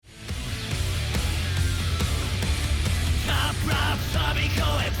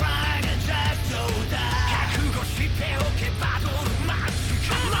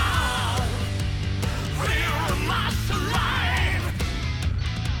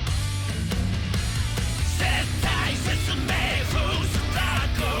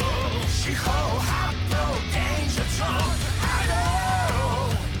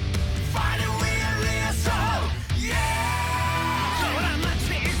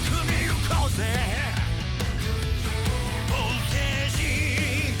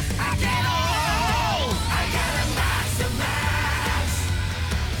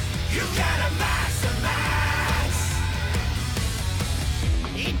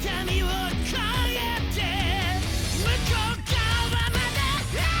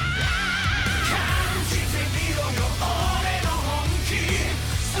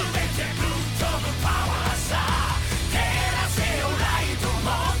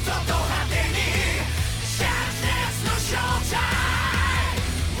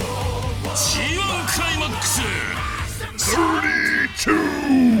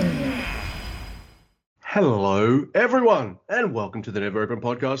Hello, everyone, and welcome to the Never Open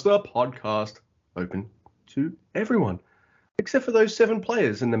Podcast, the podcast open to everyone, except for those 7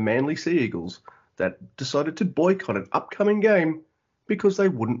 players in the Manly Sea Eagles that decided to boycott an upcoming game because they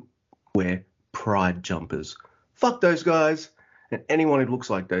wouldn't wear pride jumpers. Fuck those guys, and anyone who looks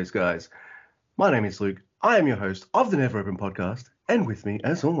like those guys. My name is Luke. I am your host of the Never Open Podcast, and with me,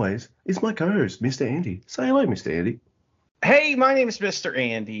 as always, is my co-host, Mr. Andy. Say hello, Mr. Andy. Hey, my name is Mr.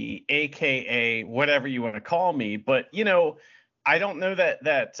 Andy, a.k.a. whatever you want to call me. But, I don't know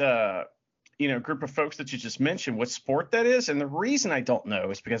that group of folks that you just mentioned, what sport that is. And the reason I don't know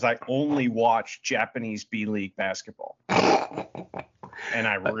is because I only watch Japanese B-League basketball. And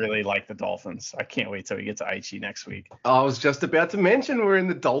I really like the Dolphins. I can't wait till we get to Aichi next week. I was just about to mention we're in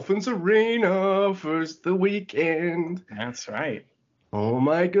the Dolphins Arena for the weekend. That's right. Oh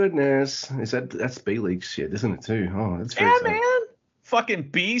my goodness. That's B-League shit, isn't it too? Oh, that's very exciting. Man. Fucking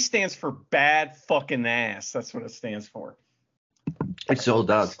B stands for bad fucking ass. That's what it stands for. It sure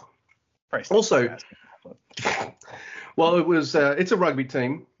does. Also, well, it's a rugby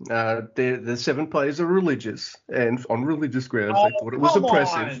team. The 7 players are religious, and on religious grounds, they thought it was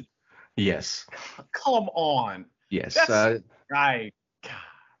oppressive. On. Yes. Come on. Yes. That's right.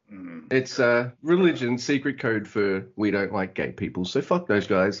 It's religion, secret code for we don't like gay people. So fuck those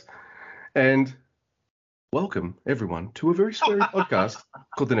guys. And welcome, everyone, to a very sweary podcast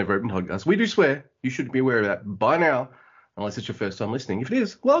called the Never Open Podcast. We do swear. You should be aware of that by now, unless it's your first time listening. If it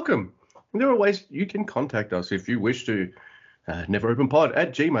is, welcome. And there are ways you can contact us if you wish to.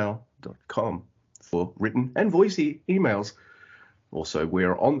 neveropenpod@gmail.com for written and voicey emails. Also,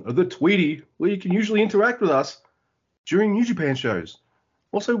 we're on the Tweety, where you can usually interact with us during New Japan shows.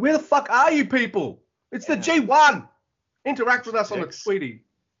 Also, where the fuck are you people? It's the G1. Interact with us on the Tweety.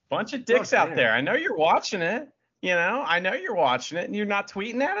 Bunch of dicks out there. I know you're watching it. I know you're watching it, and you're not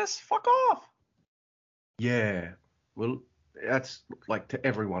tweeting at us. Fuck off. Yeah. Well, that's like to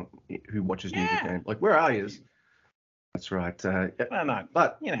everyone who watches New Japan. Like, where are you? That's right. Well, not.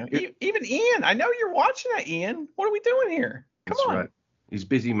 But even Ian. I know you're watching that, Ian. What are we doing here? Come on. Right. He's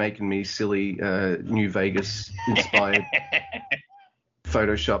busy making me silly New Vegas inspired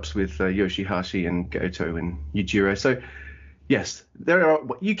photoshops with Yoshihashi and Goto and Yujiro. So, yes,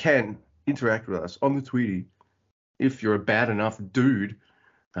 you can interact with us on the Tweety if you're a bad enough dude.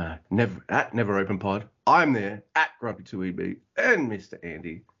 Never Open Pod. I'm there at Grumpy2EB, and Mr.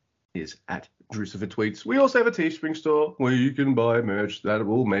 Andy is at Drucifer Tweets. We also have a Teespring store where you can buy merch that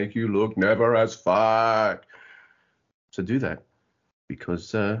will make you look never as fuck. So do that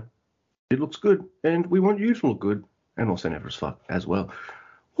because it looks good, and we want you to look good. And also never as fuck as well.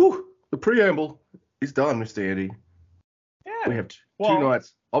 Whew, the preamble is done, Mr. Andy. Yeah. We have two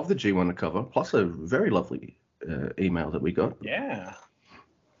nights of the G1 to cover, plus a very lovely email that we got. Yeah.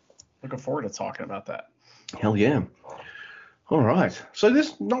 Looking forward to talking about that. Hell yeah. All right. So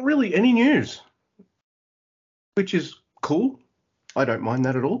there's not really any news, which is cool. I don't mind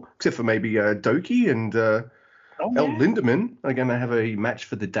that at all, except for maybe Doki and El Lindemann are going to have a match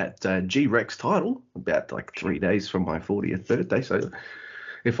for that G-Rex title about like 3 days from my 40th birthday. So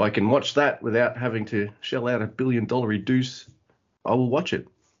if I can watch that without having to shell out $1 billion deuce, I will watch it.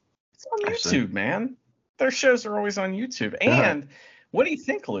 It's on YouTube, man. Their shows are always on YouTube. And what do you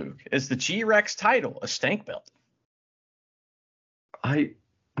think, Luke? Is the G-Rex title a stank belt? I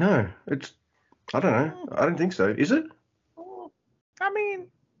don't know. I don't think so. Is it? I mean,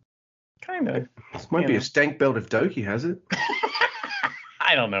 kind of. This might be a stank belt if Doki has it.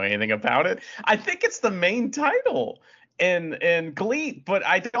 I don't know anything about it. I think it's the main title in GLEAT, but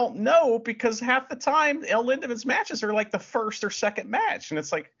I don't know because half the time El Lindemann's matches are like the first or second match, and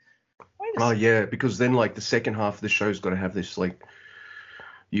it's like, wait a second. Yeah, because then like the second half of the show's got to have this like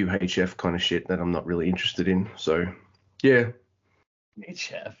UHF kind of shit that I'm not really interested in. So yeah.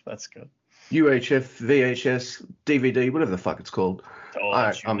 UHF, that's good. UHF, VHS, DVD, whatever the fuck it's called.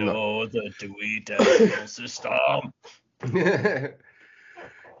 I'm not the Dewey Decimal System.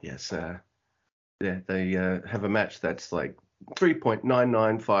 Yes, they have a match that's like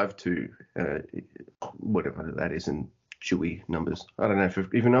 3.9952, whatever that is in Chewy numbers. I don't know if I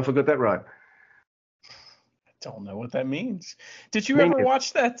got that right. I don't know what that means. Did you ever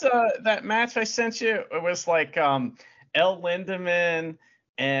watch that match I sent you? It was like El Lindemann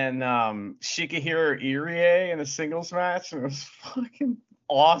and Shigehiro Irie in a singles match, and it was fucking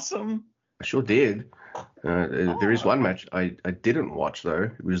awesome. I sure did. There is Oh. one match I didn't watch, though.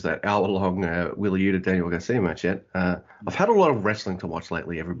 It was that hour-long Wheeler Yuta Daniel Garcia match yet. I've had a lot of wrestling to watch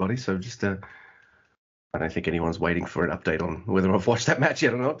lately, everybody, so just I don't think anyone's waiting for an update on whether I've watched that match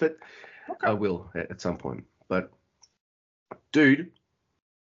yet or not, but Okay. I will at some point. But, dude,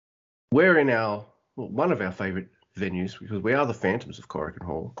 we're in one of our favorite venues, because we are the Phantoms of Korakuen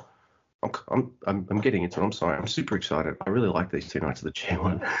Hall. I'm getting into it. I'm sorry. I'm super excited. I really like these 2 nights of the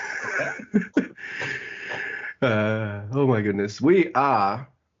G1. Oh my goodness. We are,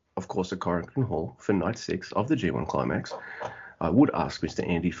 of course, at Korakuen Hall for night 6 of the G1 Climax. I would ask Mr.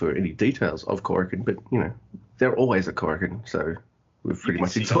 Andy for any details of Korakuen, but they're always at Korakuen, so we've pretty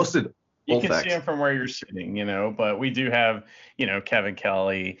much exhausted you all can facts. see them from where you're sitting, but we do have, Kevin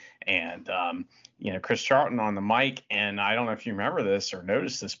Kelly and, Chris Charlton on the mic. And I don't know if you remember this or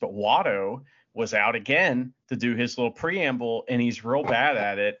noticed this, but Watto was out again to do his little preamble, and he's real bad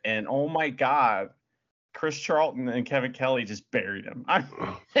at it. And oh my God, Chris Charlton and Kevin Kelly just buried him.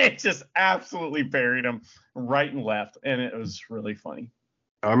 They just absolutely buried him right and left. And it was really funny.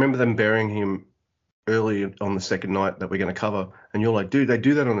 I remember them burying him early on the second night that we're going to cover, and you're like, dude, they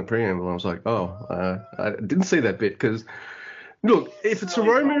do that on the preamble. I was like, I didn't see that bit, because look, if it's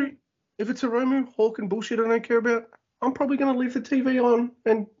Hiromu Hawk and bullshit I don't care about, I'm probably going to leave the TV on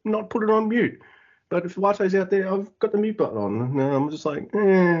and not put it on mute. But if Watto's out there, I've got the mute button on, and I'm just like,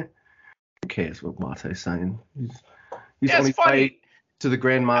 who cares what Watto's saying? He's on his way to the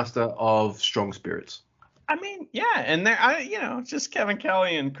Grandmaster of Strong Spirits. I mean, yeah, and just Kevin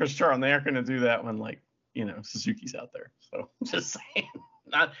Kelly and Chris Charlton, they aren't going to do that when Suzuki's out there. So I'm just saying,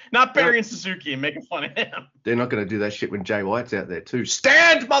 not burying Suzuki and making fun of him. They're not going to do that shit when Jay White's out there too.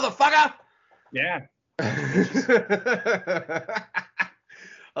 Stand, motherfucker! Yeah. I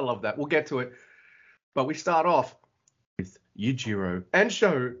love that. We'll get to it, but we start off with Yujiro and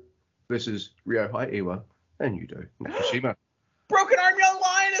Sho versus Ryohei Iwa and Yuto Nakashima. Broken Arm Young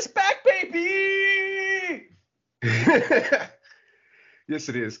Lion is back, baby! Yes,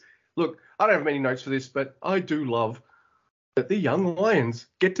 it is. Look, I don't have many notes for this, but I do love that the Young Lions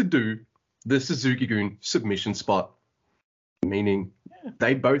get to do the Suzuki-gun submission spot, meaning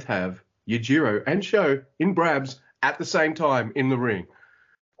they both have Yujiro and Sho in Brabs at the same time in the ring.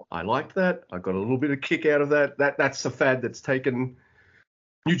 I liked that. I got a little bit of kick out of that. That's a fad that's taken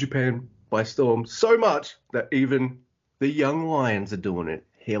New Japan by storm so much that even the Young Lions are doing it.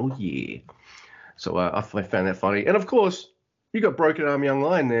 Hell yeah. So I found that funny. And of course, you got Broken Arm Young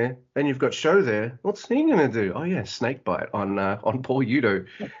Lion there, and you've got Sho there. What's he going to do? Oh, yeah, snake bite on Paul Yuto.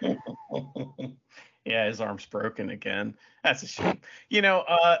 Yeah, his arm's broken again. That's a shame.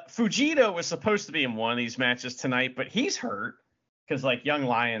 Fujita was supposed to be in one of these matches tonight, but he's hurt because, Young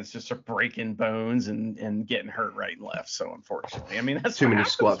Lions just are breaking bones and getting hurt right and left. So, unfortunately, I mean, that's too many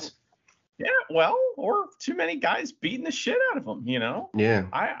squats. Yeah, well, or too many guys beating the shit out of them, Yeah.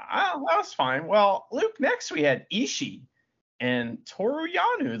 I that was fine. Well, Luke, next we had Ishii and Toru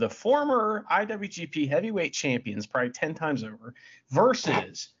Yano, the former IWGP heavyweight champions, probably 10 times over,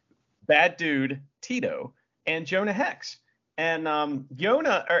 versus Bad Dude Tito and Jonah Hex. And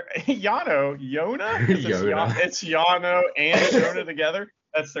Yano. It's Yano and Jonah together.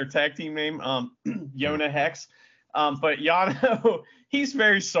 That's their tag team name, Jonah Hex. But Yano, he's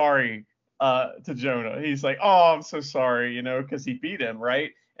very sorry to Jonah. He's like, oh, I'm so sorry, because he beat him,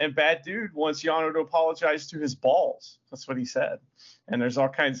 right? And Bad Dude wants Yano to apologize to his balls. That's what he said. And there's all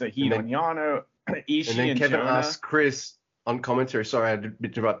kinds of heat on Yano, Ishii, and then Kevin Jonah. asked Chris on commentary. Sorry, I had to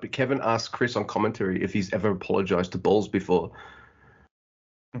interrupt, but Kevin asked Chris on commentary if he's ever apologized to balls before.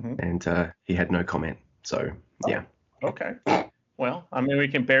 Mm-hmm. And he had no comment. So, yeah. Okay. Well, I mean, we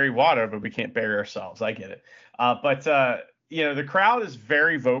can bury water, but we can't bury ourselves. I get it. But the crowd is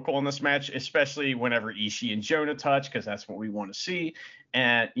very vocal in this match, especially whenever Ishii and Jonah touch, because that's what we want to see.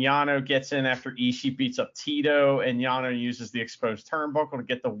 And Yano gets in after Ishii beats up Tito, and Yano uses the exposed turnbuckle to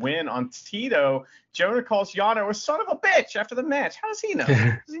get the win on Tito. Jonah calls Yano a son of a bitch after the match. How does he know?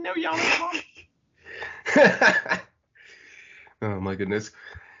 Does he know Yano's mom? Oh, my goodness.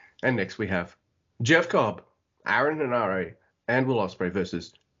 And next we have Jeff Cobb, Aaron Henare, and Will Ospreay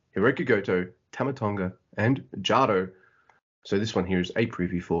versus Hiroki Goto, Tama Tonga, and Jado. So this one here is a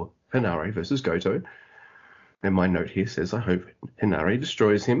preview for Henare versus Goto. And my note here says, I hope Henare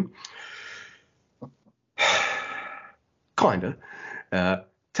destroys him. Kinda.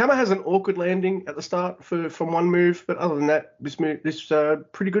 Tama has an awkward landing at the start from one move, but other than that, this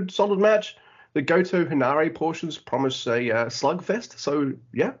pretty good, solid match. The Goto Henare portions promise a slugfest, so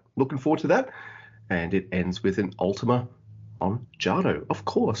yeah, looking forward to that. And it ends with an Ultima on Jado, of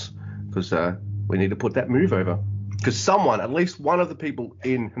course, because we need to put that move over. Because someone, at least one of the people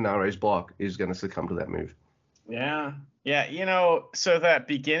in Hanare's block, is going to succumb to that move. Yeah. So that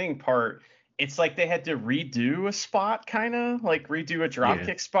beginning part, it's like they had to redo a spot, kind of like redo a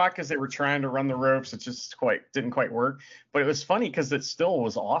dropkick spot because they were trying to run the ropes. It just didn't quite work. But it was funny because it still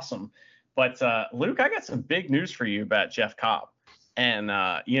was awesome. But Luke, I got some big news for you about Jeff Cobb. And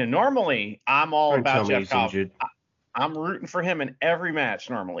normally I'm all about Jeff Cobb. I'm rooting for him in every match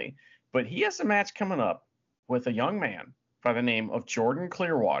normally. But he has a match coming up with a young man by the name of Jordan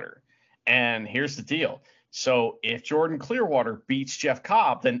Clearwater. And here's the deal. So if Jordan Clearwater beats Jeff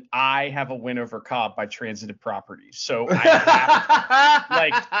Cobb, then I have a win over Cobb by transitive properties. So Jordan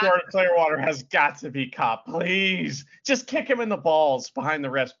Clearwater has got to beat Cobb. Please, just kick him in the balls behind the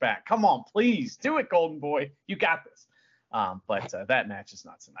ref's back. Come on, please. Do it, Golden Boy. You got this. But that match is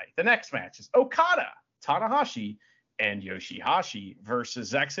not tonight. The next match is Okada, Tanahashi, and Yoshihashi versus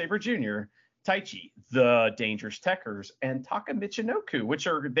Zack Sabre Jr., Taichi, the Dangerous Tekkers, and Taka Michinoku, which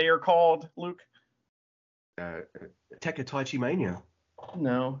they are called, Luke? Tekka Taichi Mania.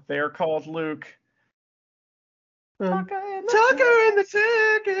 No, they are called, Luke. Taka and the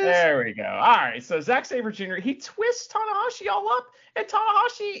Tekkers. There we go. All right, so Zack Sabre Jr., he twists Tanahashi all up, and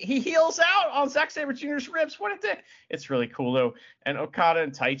Tanahashi, he heels out on Zack Sabre Jr.'s ribs. What a dick. It's really cool, though. And Okada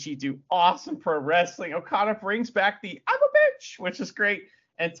and Taichi do awesome pro wrestling. Okada brings back the I'm a bitch, which is great.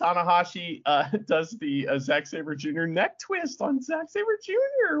 And Tanahashi does the Zack Sabre Jr. neck twist on Zack Sabre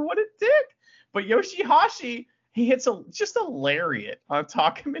Jr. What a dick. But Yoshihashi, he hits just a lariat on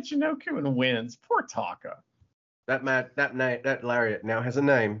Taka Michinoku and wins. Poor Taka. That lariat now has a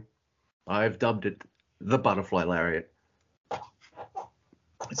name. I've dubbed it the Butterfly Lariat.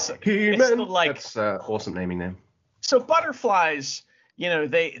 That's awesome naming name. So butterflies,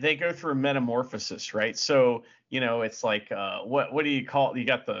 they go through a metamorphosis, right? So, it's like what do you call it? You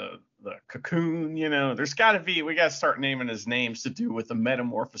got the cocoon, there's got to be, we got to start naming his names to do with the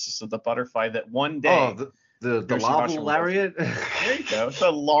metamorphosis of the butterfly that one day. Oh, the larval lariat. There you go.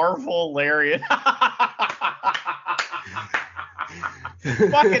 The larval lariat.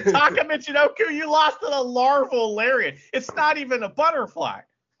 Fucking Taka Michinoku, you lost to the larval lariat. It's not even a butterfly.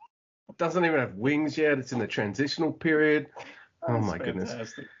 It doesn't even have wings yet. It's in the transitional period. Oh my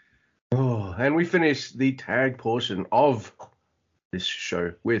goodness. Oh, and we finish the tag portion of this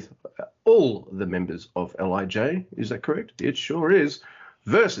show with all the members of LIJ. Is that correct? It sure is.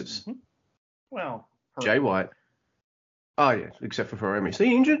 Versus Jay White. Oh, yeah, except for Hiromu. Is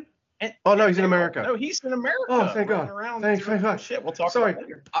he injured? No, he's in America. No, he's in America. Oh, thank God. Thank God. Shit, we'll talk about it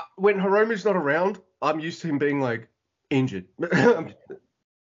later. When Hiromu's not around, I'm used to him being like injured.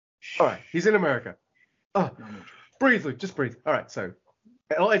 All right, he's in America. Oh, breathe, Luke. Just breathe. All right, so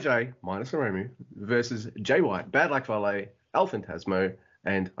LIJ minus Hiromu versus Jay White, Bad Luck Fale, El Phantasmo,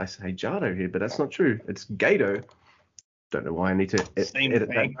 and I say Jado here, but that's not true. It's Gato. Don't know why I need to edit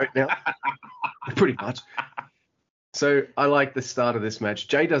that note now. Pretty much. So I like the start of this match.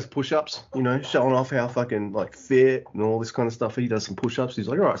 Jay does push-ups, showing off how fucking fit and all this kind of stuff. He does some push-ups. He's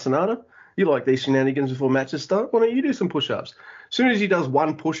like, all right, Sonata, you like these shenanigans before matches start? Why don't you do some push-ups? As soon as he does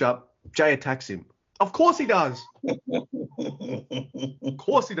one push-up, Jay attacks him. Of course he does. Of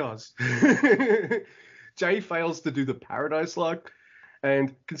course he does. Jay fails to do the Paradise Lock.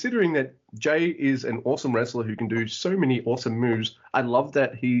 And considering that Jay is an awesome wrestler who can do so many awesome moves, I love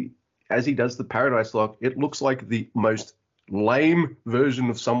that as he does the Paradise Lock, it looks like the most lame version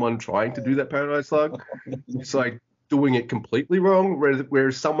of someone trying to do that Paradise Lock. It's like doing it completely wrong,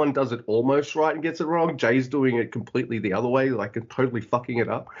 whereas someone does it almost right and gets it wrong. Jay's doing it completely the other way, like totally fucking it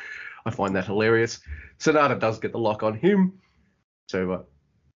up. I find that hilarious. Sonata does get the lock on him. So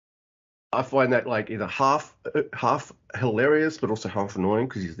I find that either half hilarious, but also half annoying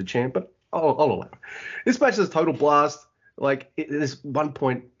because he's the champ. But I'll allow it. This match is a total blast. There's one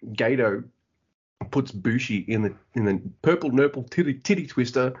point Gato puts Bushi in the purple nurple titty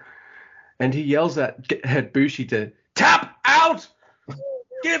twister, and he yells at Bushi to tap out,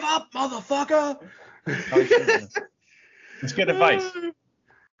 give up, motherfucker. It's good advice.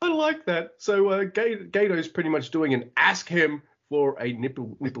 I like that. So Gato's pretty much doing an ask him for a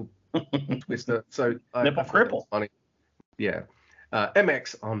nipple twister. So nipple cripple. Funny. Yeah.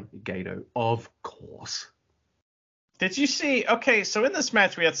 MX on Gato, of course. Did you see? Okay, so in this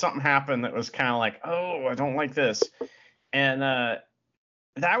match we had something happen that was kind of like, oh, I don't like this, and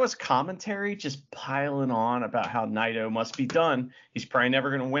that was commentary just piling on about how Naito must be done. He's probably never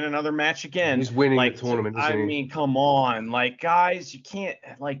going to win another match again. He's winning the tournament. I mean, come on, guys, you can't.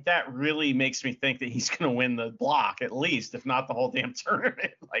 That really makes me think that he's going to win the block at least, if not the whole damn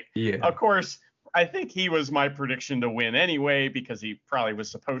tournament. Yeah. Of course, I think he was my prediction to win anyway, because he probably was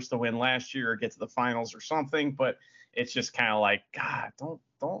supposed to win last year or get to the finals or something. But it's just kind of like, God, don't,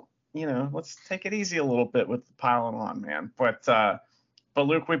 let's take it easy a little bit with the piling on, man. But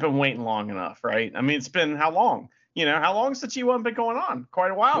Luke, we've been waiting long enough, right? I mean, it's been how long? How long's the G1 been going on?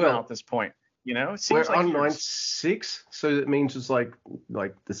 Quite a while now at this point. It seems we're like on 9-6, so that means it's like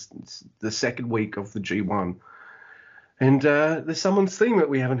this the second week of the G1. And there's someone's theme that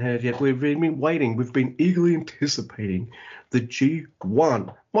we haven't heard yet. We've been waiting. We've been eagerly anticipating the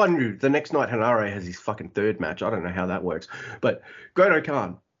G1. Mind you, the next night Hanare has his fucking third match. I don't know how that works. But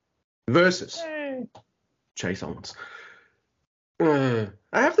Great-O-Khan versus Chase Owens. I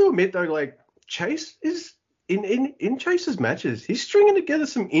have to admit, though, like, Chase is, in Chase's matches, he's stringing together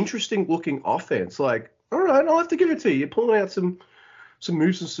some interesting looking offense. Like, all right, I'll have to give it to you. You're pulling out some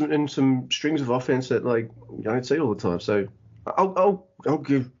moves and some strings of offense that, like, you don't see all the time. So I'll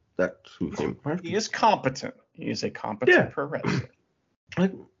give that to him. He is competent. He is a competent pro wrestler.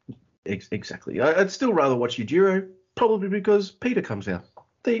 Exactly. I'd still rather watch Yujiro, probably because Peter comes out.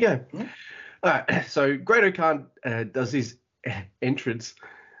 There you go. Mm-hmm. All right. So Great-O-Khan does his entrance,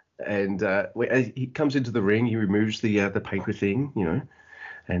 and he comes into the ring. He removes the paper thing,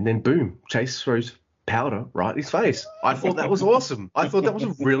 and then boom, Chase throws powder right in his face. I thought that was awesome. I thought that was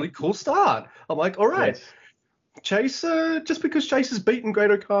a really cool start. I'm like, all right, yes. Chase, just because Chase has beaten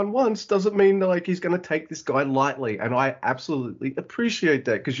Great-O-Khan once doesn't mean that, like, he's going to take this guy lightly. And I absolutely appreciate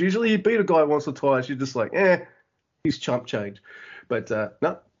that, because usually you beat a guy once or twice, you're just like, he's chump change. But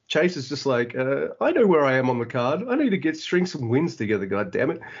no, Chase is just like, I know where I am on the card. I need to string some wins together, God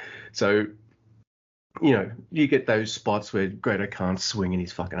damn it. So, you get those spots where Great-O-Khan's swinging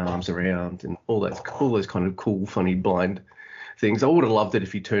his fucking arms around and all those kind of cool, funny, blind things. I would have loved it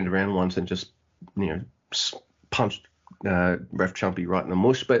if he turned around once and just, punched Ref Chumpy right in the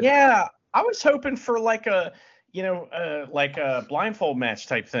mush. But yeah, I was hoping for like a blindfold match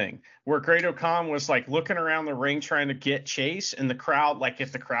type thing where Great-O-Khan was like looking around the ring trying to get Chase, and the crowd, like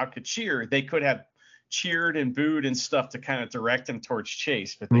if the crowd could cheer, they could have cheered and booed and stuff to kind of direct him towards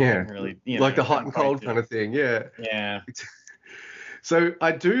Chase, but they didn't really, like the hot and cold kind of thing. Yeah. So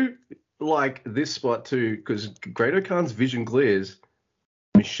I do like this spot too, because Great-O-Khan's vision glares,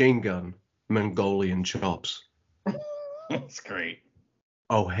 machine gun, Mongolian chops. That's great.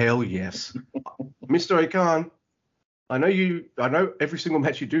 Oh, hell yes. Mr. O-Khan, I know every single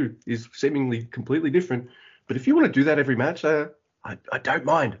match you do is seemingly completely different, but if you want to do that every match, I don't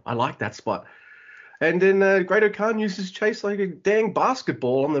mind. I like that spot. And then Great-O-Khan uses Chase like a dang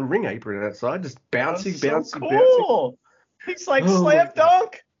basketball on the ring apron outside, just bouncing. Cool. He's like, slam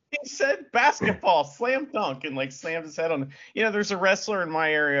dunk. He said basketball, slam dunk, and like slammed his head on. There's a wrestler in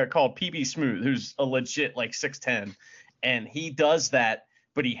my area called PB Smooth, who's a legit like 6'10", and he does that,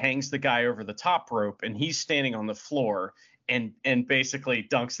 but he hangs the guy over the top rope, and he's standing on the floor and basically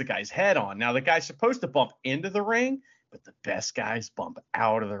dunks the guy's head on. Now the guy's supposed to bump into the ring, but the best guys bump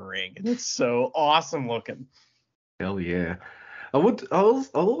out of the ring, and it's so awesome looking. Hell yeah. I'll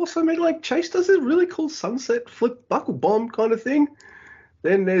also make, like, Chase does this really cool sunset flip buckle bomb kind of thing.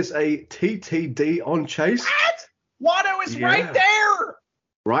 Then there's a TTD on Chase. What? Watto is right there.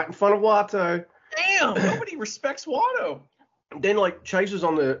 Right in front of Watto. Damn, nobody respects Watto. Then, like, Chase is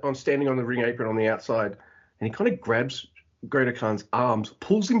standing on the ring apron on the outside, and he kind of grabs Great-O-Khan's arms,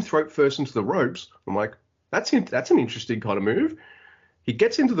 pulls him throat first into the ropes. I'm like, that's an interesting kind of move. He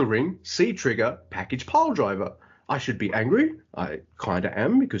gets into the ring, C-trigger, package pile driver. I should be angry. I kind of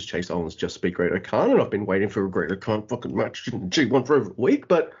am, because Chase Owens just beat Great-O-Khan, and I've been waiting for a Great-O-Khan fucking match in G1 for over a week,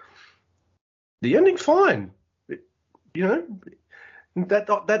 but the ending's fine. Those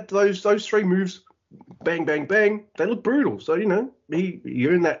three moves, bang, bang, bang, they look brutal. So, he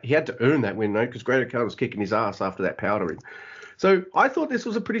earned that. He had to earn that win, though, because Great-O-Khan was kicking his ass after that powdering. So I thought this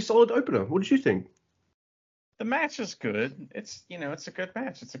was a pretty solid opener. What did you think? The match is good. It's a good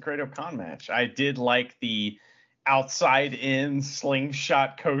match. It's a Great-O-Khan match. I did like the outside in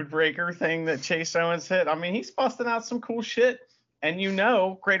slingshot code breaker thing that Chase Owens hit. I mean, he's busting out some cool shit, and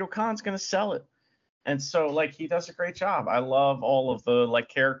Great-O-Khan's going to sell it. And so, like, he does a great job. I love all of the, like,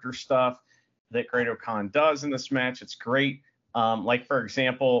 character stuff that Great-O-Khan does in this match. It's great. Like, for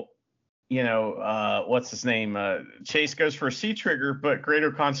example, what's his name? Chase goes for a C-trigger, but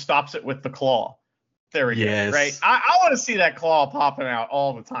Great-O-Khan stops it with the claw. There we go. Right. I want to see that claw popping out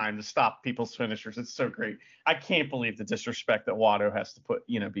all the time to stop people's finishers. It's so great. I can't believe the disrespect that Watto has to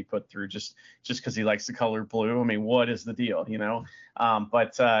be put through just because he likes the color blue. I mean, what is the deal?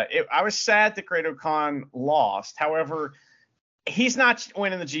 But I was sad that Great-O-Khan lost. However, he's not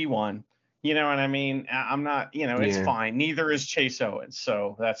winning the G1. You know what I mean? I'm not, it's Yeah. fine. Neither is Chase Owens.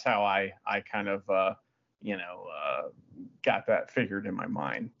 So that's how I kind of, got that figured in my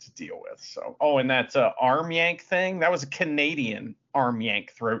mind to deal with. So, oh, and that arm yank thing, that was a Canadian arm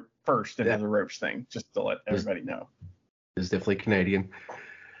yank throat first into Yeah. the ropes thing, just to let There's, everybody know. there's definitely Canadian.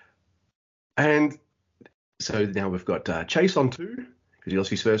 And so now we've got Chase on 2, because he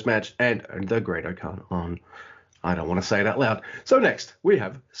lost his first match, and the Great O'Khan on, I don't want to say it out loud. So next, we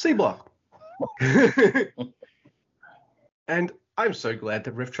have C-Block. And I'm so glad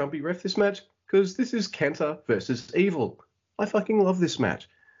that Ref Trumpy ref this match, because this is Kenta versus Evil. I fucking love this match.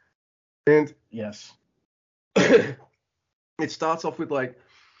 And yes, it starts off with like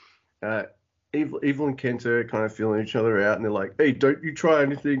Evil and Kenta kind of feeling each other out, and they're like, "Hey, don't you try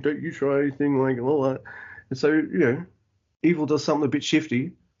anything? Don't you try anything?" Like all that. And so Evil does something a bit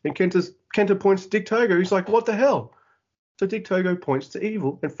shifty, and Kenta points to Dick Togo. He's like, "What the hell?" So Dick Togo points to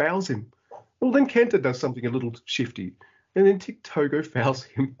Evil and fouls him. Well, then Kenta does something a little shifty, and then Dick Togo fouls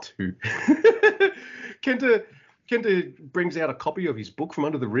him too. Kenta brings out a copy of his book from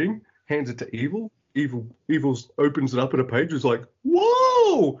under the ring, hands it to Evil. Evil opens it up at a page, is like,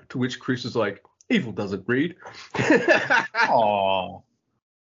 "Whoa!" To which Chris is like, "Evil doesn't read." Oh,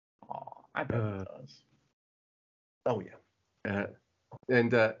 I bet it does. Oh yeah.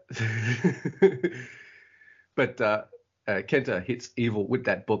 But Kenta hits Evil with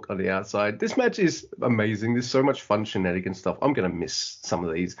that book on the outside. This match is amazing. There's so much fun shenanigan stuff. I'm gonna miss some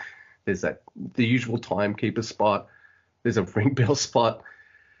of these. There's the usual timekeeper spot. There's a ring bell spot.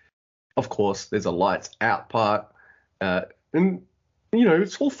 Of course, there's a lights out part. And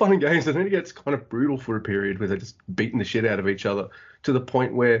it's all fun and games, and then it gets kind of brutal for a period where they're just beating the shit out of each other to the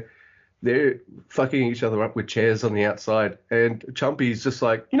point where they're fucking each other up with chairs on the outside. And Chumpy's just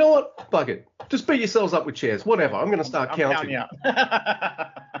like, "You know what? Fuck it. Just beat yourselves up with chairs. Whatever. I'm going to start counting."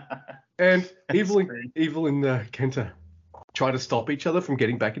 And Evil and Kenta try to stop each other from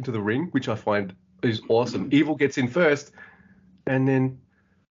getting back into the ring, which I find is awesome. Evil gets in first, and then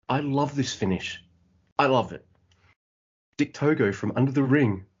I love this finish. I love it. Dick Togo from under the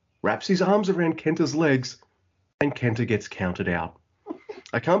ring wraps his arms around Kenta's legs, and Kenta gets counted out.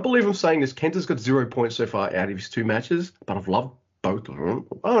 I can't believe I'm saying this. Kenta's got 0 points so far out of his 2 matches, but I've loved both of them.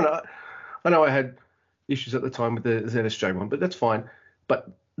 Oh, no. I know I had issues at the time with the ZSJ one, but that's fine. But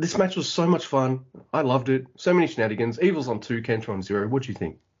this match was so much fun. I loved it. So many shenanigans. Evil's on 2, Kenta on 0. What do you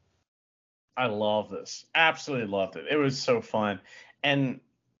think? I love this. Absolutely loved it. It was so fun. And,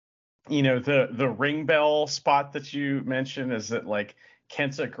 the ring bell spot that you mentioned is that, like,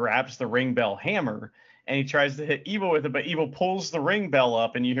 Kenta grabs the ring bell hammer and he tries to hit Evil with it, but Evil pulls the ring bell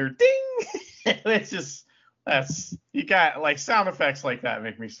up and you hear ding. It's you got like sound effects like that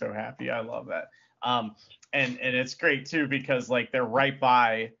make me so happy. I love that. And it's great too because like they're right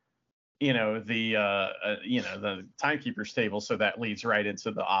by, the timekeeper's table, so that leads right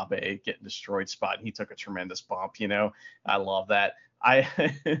into the Abe getting destroyed spot. He took a tremendous bump. I love that. I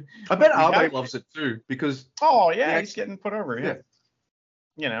bet Abe loves it too because. Oh yeah, he's getting put over. Yeah.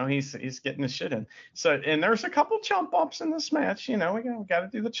 He's getting his shit in. So, and there's a couple chump bumps in this match. We got to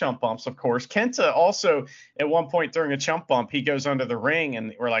do the chump bumps, of course. Kenta also, at one point during a chump bump, he goes under the ring,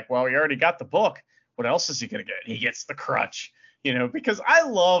 and we're like, well, he already got the book. What else is he going to get? He gets the crutch, because I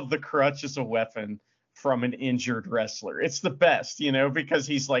love the crutch as a weapon from an injured wrestler. It's the best, because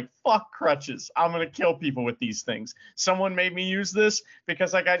he's like, fuck crutches. I'm going to kill people with these things. Someone made me use this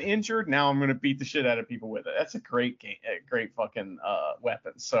because I got injured. Now I'm going to beat the shit out of people with it. That's a great fucking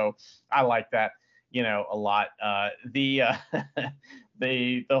weapon. So I like that, a lot. The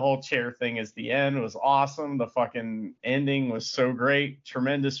whole chair thing is the end was awesome. The fucking ending was so great.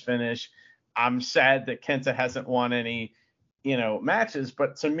 Tremendous finish. I'm sad that Kenta hasn't won any, matches,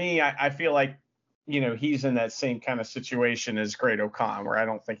 but to me, I feel like, he's in that same kind of situation as Great O'Khan, where I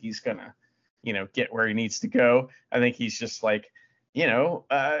don't think he's gonna, get where he needs to go. I think he's just like,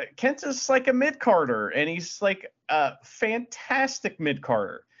 Kenta's like a mid-carder, and he's like a fantastic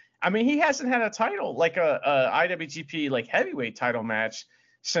mid-carder. I mean, he hasn't had a title, like a IWGP like heavyweight title match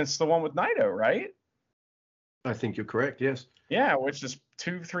since the one with Naito, right? I think you're correct, yes. Yeah, which is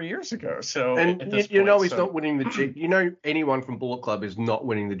 2-3 years ago. So and he's not winning the G. Anyone from Bullet Club is not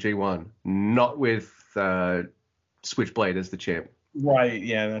winning the G1, not with Switchblade as the champ. Right.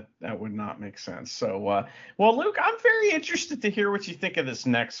 Yeah, that would not make sense. So, well, Luke, I'm very interested to hear what you think of this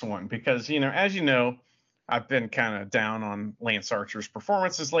next one because, as you know, I've been kind of down on Lance Archer's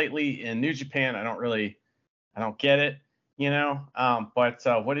performances lately in New Japan. I don't get it,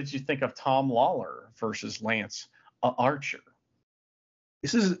 But what did you think of Tom Lawler versus Lance Archer?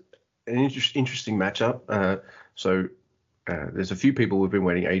 This is an interesting matchup. So there's a few people who've been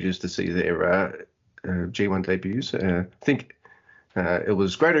waiting ages to see their G1 debuts. I think it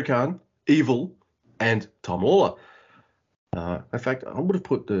was Great-O-Khan, Evil, and Tom Lawler. In fact, I would have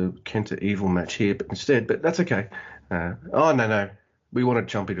put the Kenta Evil match here, but that's okay. No. We want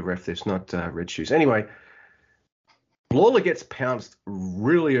to jump into ref this, not Red Shoes. Anyway, Lawler gets pounced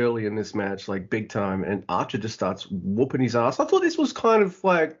really early in this match, like big time, and Archer just starts whooping his ass. I thought this was kind of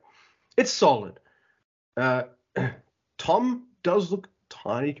like, it's solid. Tom does look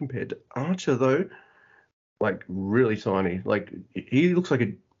tiny compared to Archer, though. Like, really tiny. Like, he looks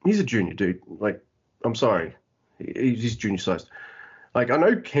like he's a junior dude. Like, I'm sorry. He's junior sized. Like, I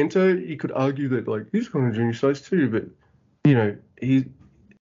know Kenta, you could argue that, like, he's kind of junior sized too, but, you know, he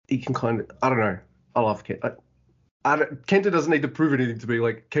can kind of, I don't know. I love Kenta. Kenta doesn't need to prove anything to me.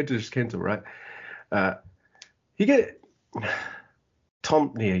 Like, Kenta's Kenta, right?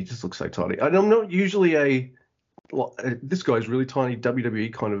 Tom, yeah, he just looks so tiny. And I'm not usually this guy's really tiny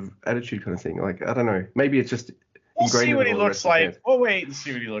WWE kind of attitude kind of thing. Like, I don't know. Maybe it's just we'll see what he looks like. We'll wait and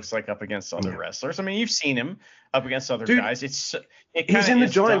see what he looks like up against other wrestlers. I mean, you've seen him up against other guys. He's in the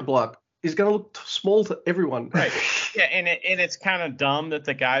giant block. He's going to look small to everyone. Right. Yeah, and it's kind of dumb that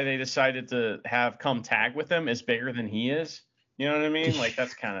the guy they decided to have come tag with him is bigger than he is. You know what I mean? Like, that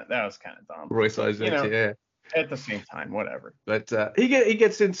was kind of dumb. Royce Isaacs, yeah. At the same time, whatever. But he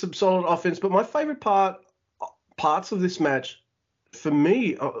gets in some solid offense. But my favorite parts of this match, for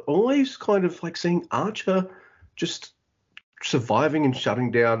me, are always kind of like seeing Archer just surviving and shutting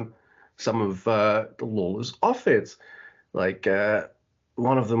down some of the Lawler's offense. Like,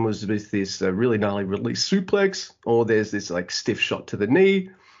 one of them was with this really gnarly release suplex, or there's this like stiff shot to the knee,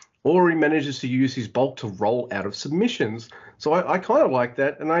 or he manages to use his bulk to roll out of submissions. So I kind of like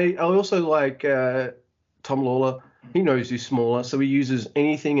that. And I also like Tom Lawler. He knows he's smaller, so he uses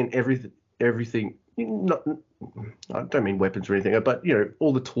anything and everything. I don't mean weapons or anything, but, you know,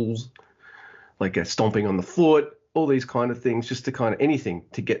 all the tools, like stomping on the foot, all these kind of things, just to kind of anything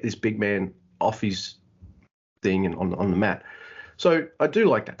to get this big man off his thing and on the mat. So I do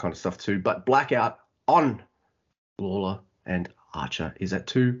like that kind of stuff too. But Blackout on Lawler and Archer is at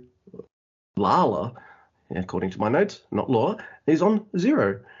 2. Lawler, according to my notes, not Lawler, is on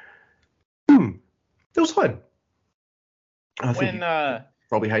 0. It was fine. I think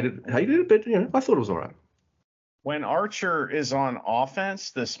probably hated it, but, you know, I thought it was all right. When Archer is on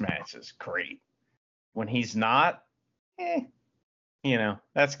offense, this match is great. When he's not, you know,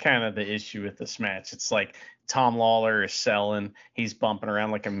 that's kind of the issue with this match. It's like Tom Lawler is selling, he's bumping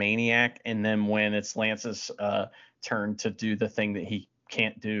around like a maniac, and then when it's Lance's turn to do the thing that he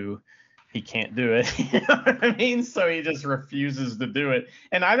can't do it. You know what I mean? So he just refuses to do it.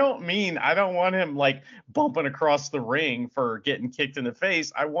 And I don't want him like bumping across the ring for getting kicked in the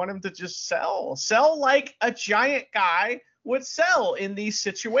face. I want him to just sell like a giant guy would sell in these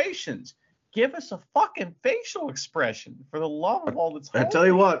situations. Give us a fucking facial expression, for the love of all that's holy. I tell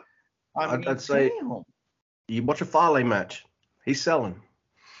you what, I'd say you watch a Farley match. He's selling.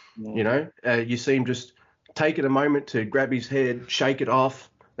 Yeah. You know, you see him just taking a moment to grab his head, shake it off,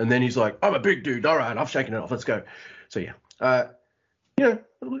 and then he's like, I'm a big dude. All right, I've shaken it off. Let's go. So, yeah. You know,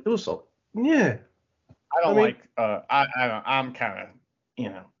 it was solid. Yeah. I'm kind of, you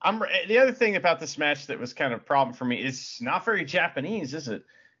know, the other thing about this match that was kind of a problem for me is not very Japanese, is it?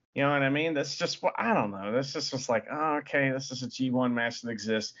 You know what I mean? That's just what, I don't know. That's just like, oh, okay, this is a G1 match that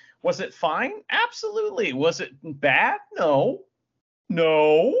exists. Was it fine? Absolutely. Was it bad? No.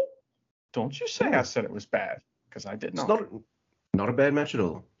 Don't you say I said it was bad, because I did not. It's not a bad match at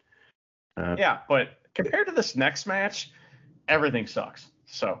all. Yeah, but compared to this next match, everything sucks.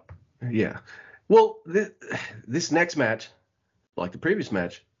 So. Yeah. Well, this next match, like the previous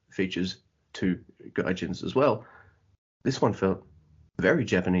match, features 2 gaijins as well. This one felt very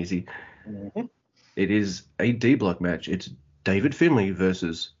Japanesey. Mm-hmm. It is a D-block match. It's David Finlay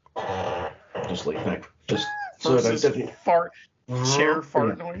versus chair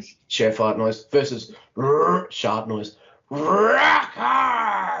fart noise versus sharp noise. Rock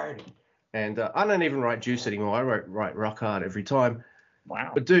hard. And I don't even write juice anymore. I write rock hard every time.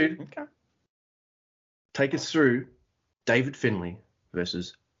 Wow. But dude, take us through David Finlay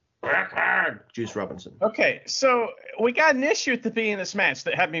versus rock hard Juice Robinson. Okay, so we got an issue at the beginning of this match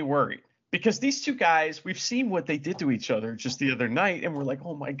that had me worried, because these two guys, we've seen what they did to each other just the other night, and we're like,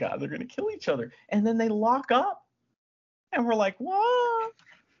 oh my God, they're gonna kill each other, and then they lock up, and we're like, what?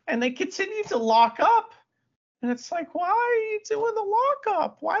 And they continue to lock up. And it's like, why are you doing the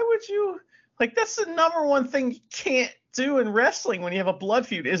lockup? Why would you? Like, that's the number one thing you can't do in wrestling when you have a blood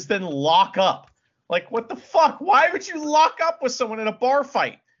feud, is then lock up. Like, what the fuck? Why would you lock up with someone in a bar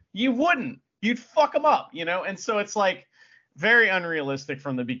fight? You wouldn't. You'd fuck them up, you know? And so it's like, very unrealistic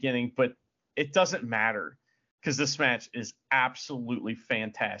from the beginning, but it doesn't matter because this match is absolutely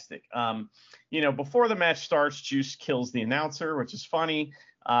fantastic. Before the match starts, Juice kills the announcer, which is funny.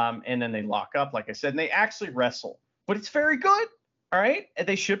 And then they lock up, like I said, and they actually wrestle, but it's very good. All right. And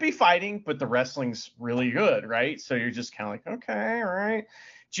they should be fighting, but the wrestling's really good, right? So you're just kind of like, okay, all right.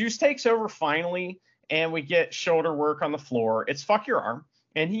 Juice takes over finally, and we get shoulder work on the floor. It's fuck your arm.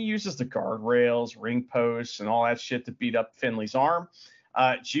 And he uses the guardrails, ring posts, and all that shit to beat up Finley's arm.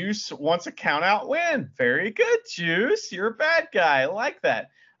 Juice wants a count out win. Very good, Juice. You're a bad guy. I like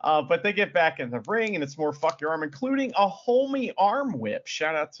that. But they get back in the ring, and it's more fuck your arm, including a homie arm whip.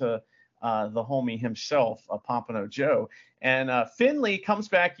 Shout out to the homie himself, Pompano Joe. And Finley comes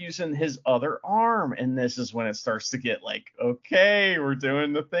back using his other arm. And this is when it starts to get like, okay, we're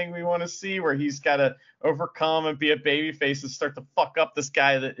doing the thing we want to see, where he's got to overcome and be a babyface and start to fuck up this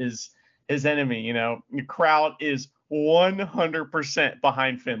guy that is his enemy. The crowd is 100%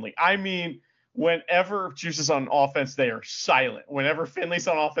 behind Finley. I mean, whenever Juice is on offense, they are silent. Whenever Finley's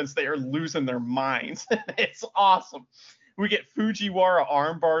on offense, they are losing their minds. It's awesome. We get Fujiwara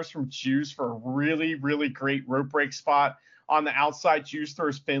arm bars from Juice for a really, really great rope break spot. On the outside, Juice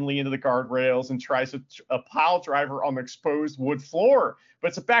throws Finley into the guardrails and tries a pile driver on the exposed wood floor. But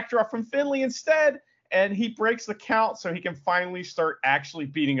it's a backdrop from Finley instead, and he breaks the count so he can finally start actually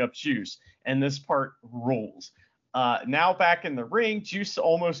beating up Juice. And this part rules. Now back in the ring, Juice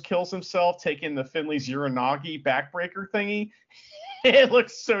almost kills himself taking the Finley's Uranagi backbreaker thingy. It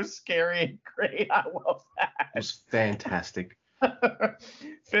looks so scary and great. I love that. It was fantastic.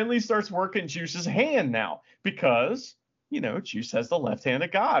 Finley starts working Juice's hand now because, Juice has the left hand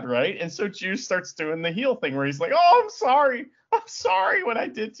of God, right? And so Juice starts doing the heel thing where he's like, oh, I'm sorry. I'm sorry what I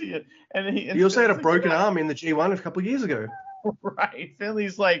did to you. And he also had a broken arm in the G1 a couple of years ago. Right.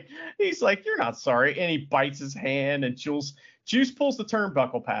 Finley's like, you're not sorry. And he bites his hand, and Juice pulls the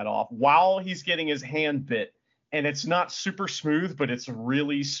turnbuckle pad off while he's getting his hand bit. And it's not super smooth, but it's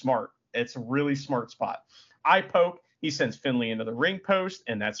really smart. It's a really smart spot. Eye poke. He sends Finley into the ring post,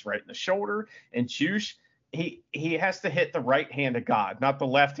 and that's right in the shoulder. And Juice, he has to hit the right hand of God, not the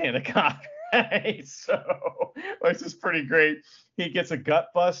left hand of God. Right? So, which is pretty great. He gets a gut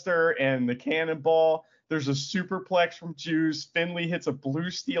buster and the cannonball. There's a superplex from Juice. Finley hits a blue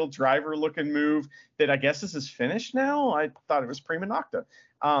steel driver looking move that I guess is his finish now. I thought it was Prima Nocta.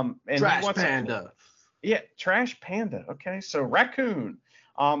 And Trash Panda. Trash Panda. Okay, so Raccoon.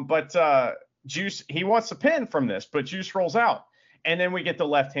 But Juice, he wants a pin from this, but Juice rolls out. And then we get the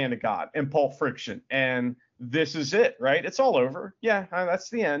left hand of God and Pulp Friction. And this is it, right? It's all over. Yeah, that's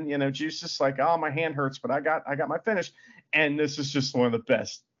the end. Juice is like, oh, my hand hurts, but I got my finish. And this is just one of the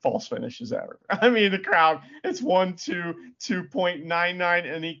best false finishes ever. I mean, the crowd, it's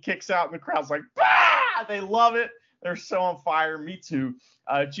 2.99, and he kicks out, and the crowd's like, bah! They love it. They're so on fire. Me too.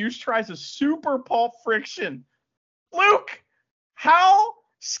 Juice tries a super Pulp Friction. Luke, how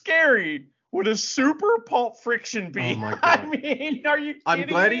scary would a super Pulp Friction be? Oh my God. I mean, are you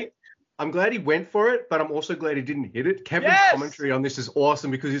kidding me? I'm glad he went for it, but I'm also glad he didn't hit it. Kevin's commentary on this is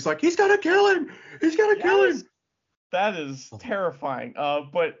awesome because he's like, he's gonna kill him. He's gonna kill him. That is terrifying.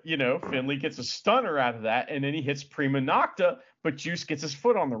 But Finley gets a stunner out of that, and then he hits Prima Nocta, but Juice gets his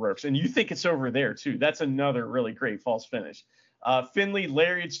foot on the ropes, and you think it's over there too. That's another really great false finish. Finley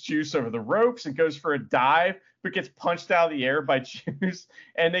lariats Juice over the ropes and goes for a dive, but gets punched out of the air by Juice,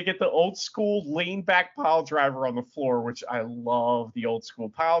 and they get the old school lean back pile driver on the floor, which I love. The old school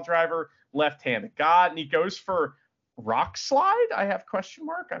pile driver, left hand of God, and he goes for rock slide. I have question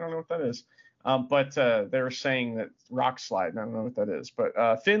mark. I don't know what that is. But they were saying that rock slide, and I don't know what that is.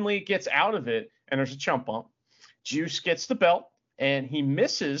 But Finley gets out of it, and there's a chump bump. Juice gets the belt, and he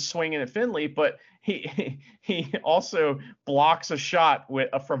misses swinging at Finley, but he also blocks a shot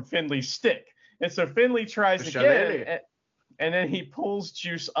from Finley's stick. And so Finley tries again, and then he pulls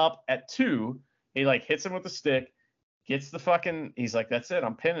Juice up at 2. He hits him with the stick, gets the he's like, that's it,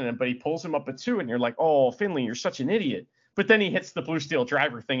 I'm pinning him. But he pulls him up at 2, and you're like, oh, Finley, you're such an idiot. But then he hits the blue steel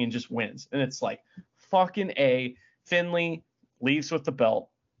driver thing and just wins. And it's like, fucking A. Finley leaves with the belt.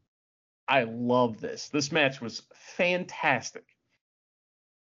 I love this. This match was fantastic.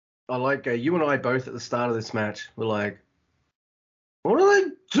 I like you and I both at the start of this match were like, what are they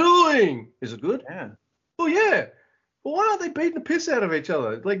doing? Is it good? Yeah. Oh, yeah. Well, why aren't they beating the piss out of each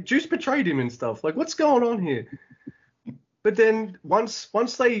other? Like, Juice betrayed him and stuff. Like, what's going on here? But then once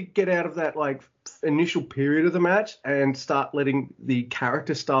they get out of that initial period of the match and start letting the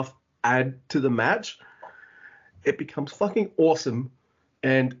character stuff add to the match, it becomes fucking awesome.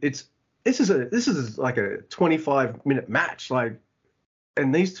 And this is like a 25-minute match,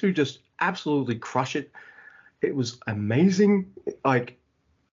 and these two just absolutely crush it. It was amazing. Like,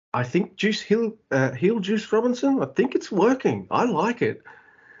 I think heel Juice Robinson. I think it's working. I like it.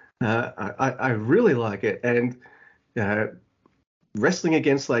 I really like it. And wrestling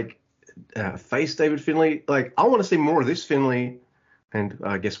against face David Finlay. Like, I want to see more of this Finlay, and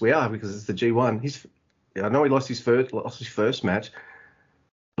I guess we are because it's the G1. I know he lost his first match,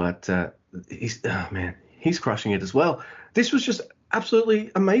 but he's crushing it as well. This was just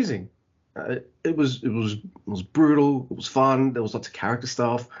absolutely amazing. It was brutal. It was fun. There was lots of character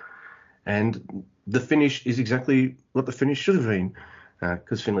stuff, and the finish is exactly what the finish should have been.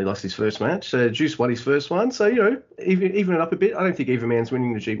 Because Finlay lost his first match, Juice won his first one, so even it up a bit. I don't think either man's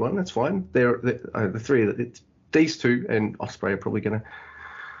winning the G1. That's fine. They're the three. These two and Ospreay are probably going to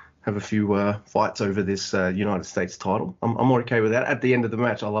have a few fights over this United States title. I'm okay with that. At the end of the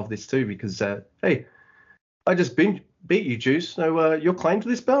match, I love this too because hey, I just beat you, Juice. So your claim to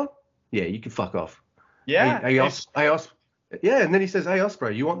this belt? Yeah, you can fuck off. Yeah. Yeah, and then he says, "Hey,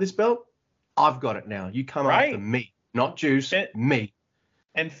 Ospreay, you want this belt? I've got it now. You come after me, not Juice, me."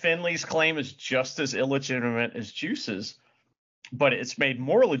 And Finlay's claim is just as illegitimate as Juice's, but it's made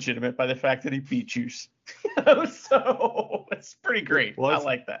more legitimate by the fact that he beat Juice. So it's pretty great. I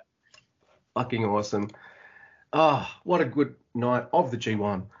like that. Fucking awesome. Ah, what a good night of the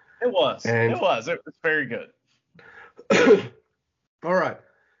G1. It was. It was very good. All right.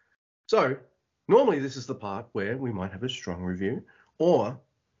 So normally this is the part where we might have a strong review, or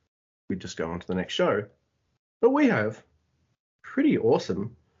we just go on to the next show. But we have pretty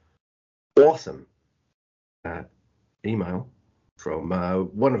awesome email from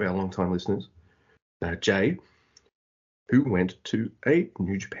one of our longtime listeners, Jay, who went to a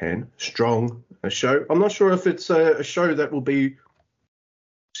New Japan Strong show. I'm not sure if it's a show that will be,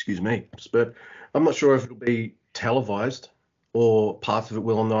 I'm not sure if it'll be televised or parts of it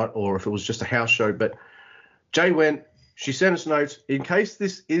will or not, or if it was just a house show. But Jay went. She sent us notes in case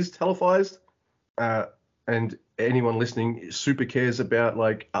this is televised, and anyone listening super cares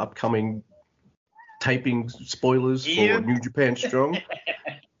about upcoming taping spoilers for New Japan Strong.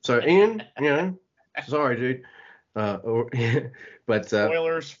 So Ian, sorry, dude. But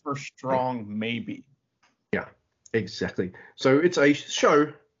spoilers for Strong, maybe. Yeah, exactly. So it's a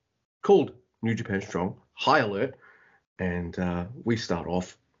show called New Japan Strong, High Alert, and we start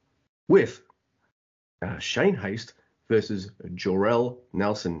off with Shane Haste versus Jorel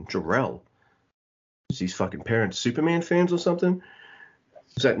Nelson. Jorel. Is his fucking parents Superman fans or something?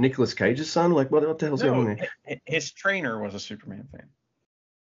 Is that Nicolas Cage's son? What the hell's going on there? His trainer was a Superman fan.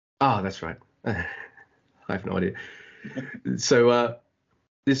 Ah, that's right. I have no idea. So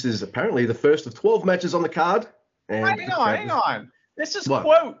this is apparently the first of 12 matches on the card. And hang on. This is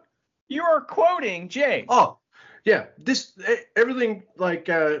quote. You are quoting Jay. Oh, yeah. This everything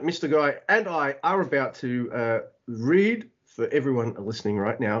Mr. Guy and I are about to read for everyone listening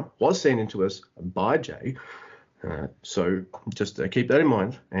right now was sent into us by Jay. So just keep that in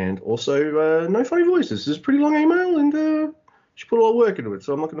mind. And also, no funny voices. This is a pretty long email, and she put a lot of work into it.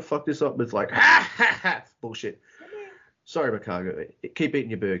 So I'm not going to fuck this up with bullshit. Sorry, Macago. Keep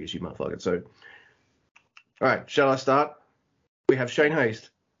eating your burgers, you motherfucker. So, all right, shall I start? We have Shane Haste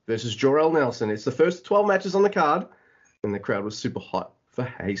versus Jorel Nelson. It's the first 12 matches on the card, and the crowd was super hot for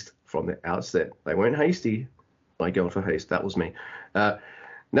Haste from the outset. They weren't hasty by going for Haste. That was me.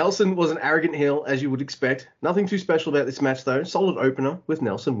 Nelson was an arrogant heel, as you would expect. Nothing too special about this match, though. Solid opener with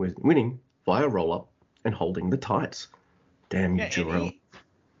Nelson winning via roll-up and holding the tights. Damn you, Jorel.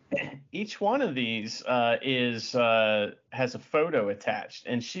 Each one of these has a photo attached,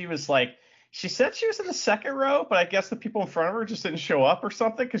 and she said she was in the second row, but I guess the people in front of her just didn't show up or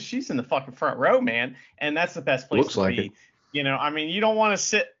something because she's in the fucking front row, man, and that's the best place to be. You don't want to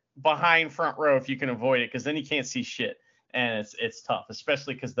sit behind front row if you can avoid it, because then you can't see shit, and it's tough,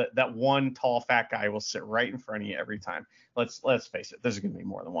 especially because that one tall fat guy will sit right in front of you every time. Let's face it, there's going to be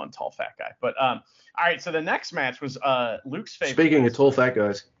more than one tall fat guy. But all right, so the next match was Luke's favorite. Speaking of tall fat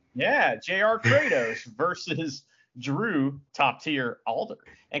guys. Yeah, JR Kratos versus Drew top tier Alder.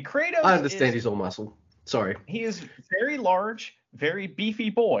 And Kratos, I understand he's all muscle. Sorry. He is very large, very beefy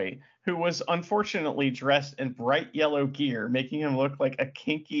boy who was unfortunately dressed in bright yellow gear, making him look like a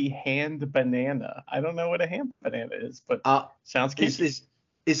kinky hand banana. I don't know what a hand banana is, but sounds kinky.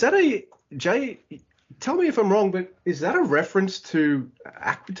 Is that Jay? Tell me if I'm wrong, but is that a reference to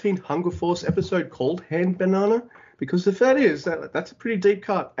Aqua Teen Hunger Force episode called Hand Banana? Because if that is, that's a pretty deep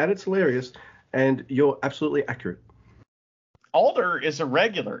cut, and it's hilarious, and you're absolutely accurate. Alder is a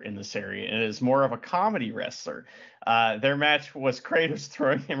regular in this area and is more of a comedy wrestler. Their match was Kratos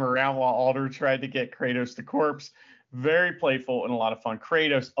throwing him around while Alder tried to get Kratos the corpse. Very playful and a lot of fun.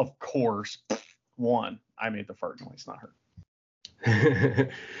 Kratos, of course, won. I made the fart noise, not her.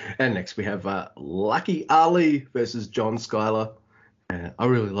 And next we have Lucky Ali versus John Skyler. I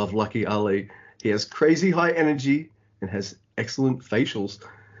really love Lucky Ali. He has crazy high energy and has excellent facials.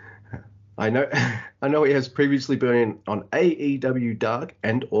 I know he has previously been on AEW Dark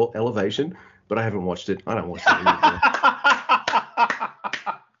and or Elevation, but I haven't watched it. I don't watch it.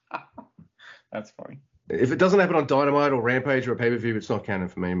 That's funny. If it doesn't happen on Dynamite or Rampage or a pay-per-view, it's not canon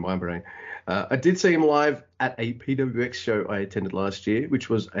for me in my brain. I did see him live at a PWX show I attended last year, which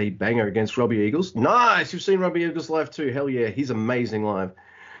was a banger against Robbie Eagles. Nice! You've seen Robbie Eagles live too. Hell yeah, he's amazing live.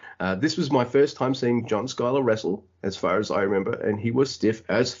 This was my first time seeing John Skyler wrestle, as far as I remember, and he was stiff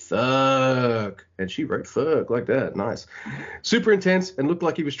as fuck. And she wrote fuck like that. Nice. Super intense and looked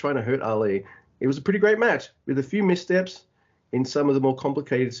like he was trying to hurt Ali. It was a pretty great match with a few missteps in some of the more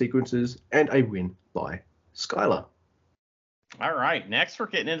complicated sequences and a win by Skyler. All right, next we're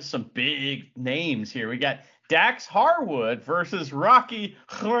getting into some big names here. We got Dax Harwood versus Rocky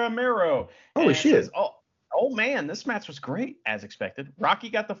Romero. Holy shit. Oh man, this match was great, as expected. Rocky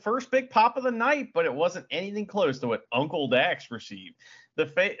got the first big pop of the night, but it wasn't anything close to what Uncle Dax received.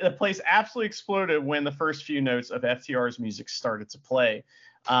 The place absolutely exploded when the first few notes of FTR's music started to play.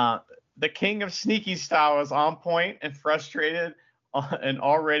 The King of Sneaky Style was on point and frustrated an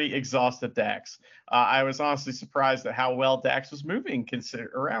already exhausted Dax. I was honestly surprised at how well Dax was moving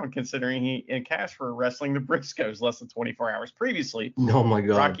considering he and Cash were wrestling the Briscoes less than 24 hours previously. Oh my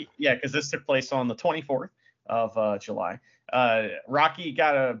God. Rocky, yeah, because this took place on the 24th of July. Rocky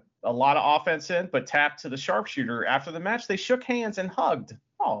got a lot of offense in, but tapped to the sharpshooter. After the match, they shook hands and hugged.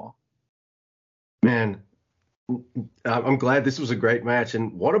 Oh, man. I'm glad this was a great match,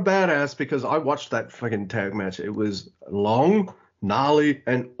 and what a badass, because I watched that fucking tag match. It was long, gnarly,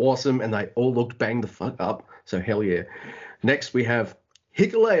 and awesome, and they all looked banged the fuck up, so hell yeah. Next, we have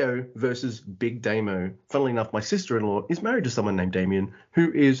Hikuleo versus Big Damo. Funnily enough, my sister-in-law is married to someone named Damien,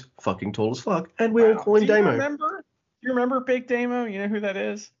 who is fucking tall as fuck, and we all call him Damo. Do you remember Big Damo? You know who that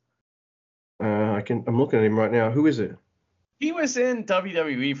is? I'm looking at him right now. Who is it? He was in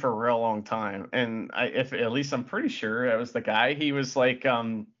WWE for a real long time, and at least I'm pretty sure that was the guy. He was like,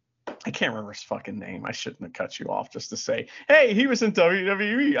 I can't remember his fucking name. I shouldn't have cut you off just to say, hey, he was in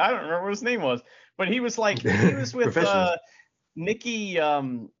WWE. I don't remember what his name was, but he was with Nikki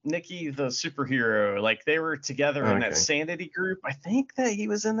the superhero. Like they were together in that Sanity group. I think that he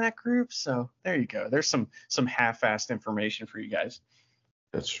was in that group. So there you go. There's some half-assed information for you guys.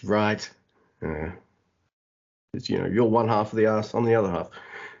 That's right. It's, you're one half of the ass, I'm the other half.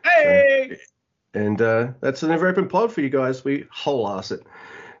 Hey! And that's a never open pod for you guys. We whole ass it.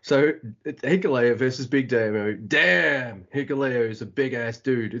 So Hikuleo versus Big Damo. Damn, Hikuleo is a big ass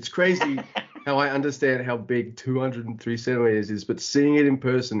dude. It's crazy how I understand how big 203 centimeters is, but seeing it in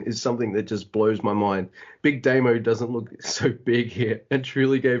person is something that just blows my mind. Big Damo doesn't look so big here and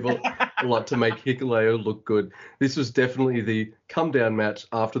truly gave a lot to make Hikuleo look good. This was definitely the come down match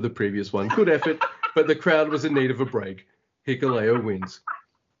after the previous one. Good effort, but the crowd was in need of a break. Hikuleo wins.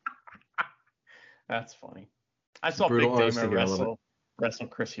 That's funny. I saw Big Damo wrestle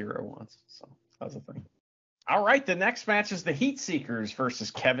Chris Hero once, so that was a thing. All right, the next match is the Heat Seekers versus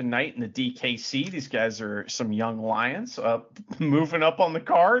Kevin Knight and the DKC. These guys are some young lions moving up on the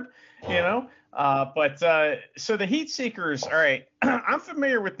card, so the Heat Seekers, all right, I'm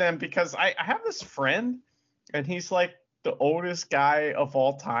familiar with them because I have this friend, and he's like the oldest guy of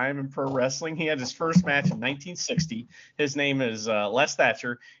all time in pro wrestling. He had his first match in 1960. His name is Les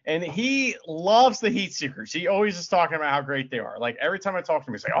Thatcher, and he loves the Heat Seekers. He always is talking about how great they are. Like every time I talk to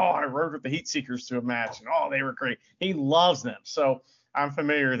him, he's like, "Oh, I rode with the Heat Seekers to a match, and oh, they were great." He loves them, so I'm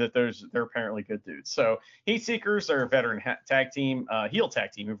familiar that they're apparently good dudes. So Heat Seekers are a veteran tag team, heel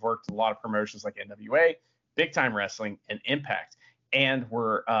tag team who've worked in a lot of promotions like NWA, Big Time Wrestling, and Impact, and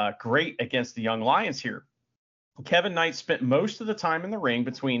were great against the Young Lions here. Kevin Knight spent most of the time in the ring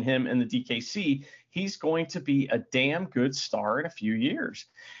between him and the DKC. He's going to be a damn good star in a few years.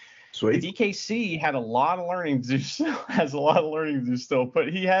 Sweet. The DKC has a lot of learning to do still, but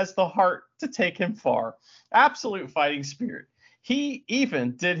he has the heart to take him far. Absolute fighting spirit. He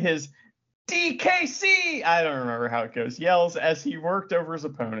even did his DKC, I don't remember how it goes, yells as he worked over his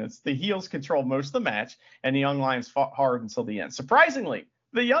opponents. The heels controlled most of the match, and the Young Lions fought hard until the end. Surprisingly,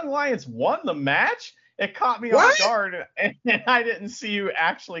 the Young Lions won the match. It caught me off guard, and I didn't see who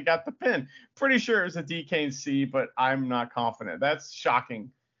actually got the pin. Pretty sure it was a DKC, but I'm not confident. That's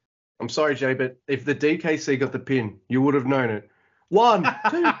shocking. I'm sorry, Jay, but if the DKC got the pin, you would have known it. 1,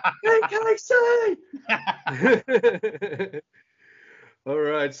 2, DKC! All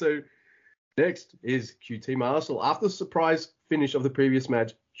right, so next is QT Marshall. After the surprise finish of the previous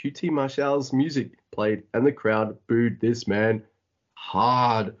match, QT Marshall's music played and the crowd booed this man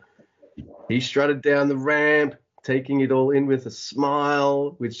hard. He strutted down the ramp, taking it all in with a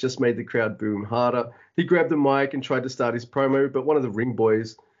smile, which just made the crowd boo him harder. He grabbed the mic and tried to start his promo, but one of the ring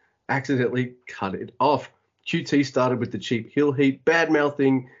boys accidentally cut it off. QT started with the cheap heel heat,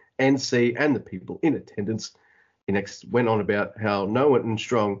 bad-mouthing NC and the people in attendance. He next went on about how no one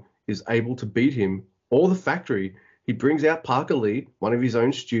strong is able to beat him or the factory. He brings out Parker Lee, one of his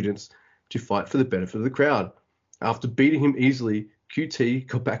own students, to fight for the benefit of the crowd. After beating him easily, QT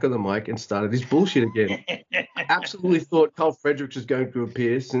got back on the mic and started his bullshit again. I absolutely thought Carl Fredericks was going to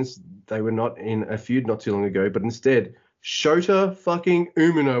appear since they were not in a feud not too long ago, but instead, Shota fucking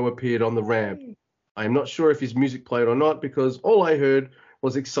Umino appeared on the ramp. I am not sure if his music played or not because all I heard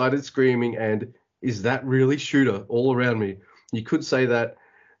was excited screaming and, "Is that really Shooter?" all around me. You could say that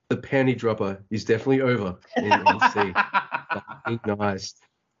the panty dropper is definitely over in NC. Fucking nice.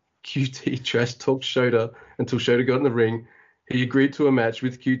 QT trash talked Shota until Shota got in the ring. He agreed to a match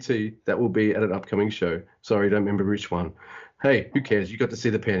with QT that will be at an upcoming show. Sorry, don't remember which one. Hey, who cares? You got to see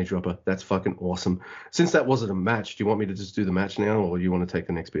the panty dropper. That's fucking awesome. Since that wasn't a match, do you want me to just do the match now, or you want to take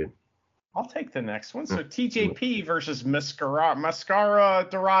the next bit? I'll take the next one. So TJP versus Mascara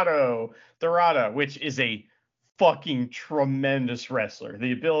Dorado, which is a fucking tremendous wrestler.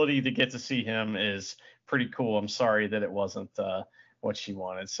 The ability to get to see him is pretty cool. I'm sorry that it wasn't what she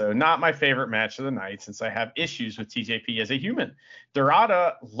wanted. So not my favorite match of the night since I have issues with TJP as a human.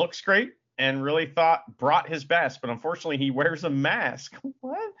 Dorada looks great and really brought his best, but unfortunately he wears a mask.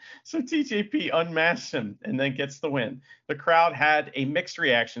 What? So TJP unmasks him and then gets the win. The crowd had a mixed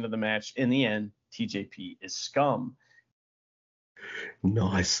reaction to the match. In the end, TJP is scum.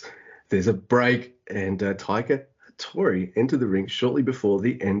 Nice. There's a break and Taika Hattori entered the ring shortly before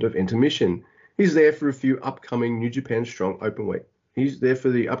the end of intermission. He's there for a few upcoming New Japan Strong Openweight. He's there for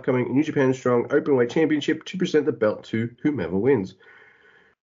the upcoming New Japan Strong Openweight Championship to present the belt to whomever wins.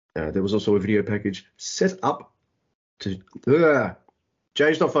 There was also a video package set up to...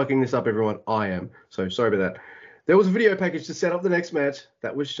 Jay's not fucking this up, everyone. I am. So sorry about that. There was a video package to set up the next match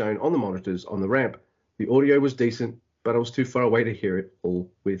that was shown on the monitors on the ramp. The audio was decent, but I was too far away to hear it all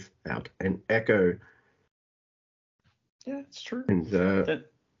without an echo. Yeah, it's true. And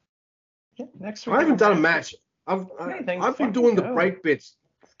next week I haven't done a match. I've been doing the break bits.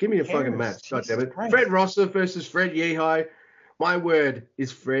 Give me a fucking match. God damn it. Fred Rosser versus Fred Yehi. My word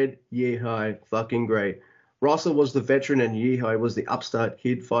is Fred Yehi fucking great. Rosser was the veteran and Yehi was the upstart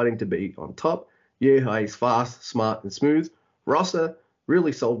kid fighting to be on top. Yehi is fast, smart, and smooth. Rosser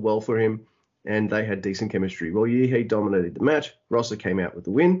really sold well for him, and they had decent chemistry. While Yehi dominated the match, Rosser came out with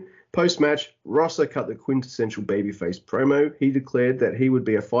the win. Post-match, Rosser cut the quintessential babyface promo. He declared that he would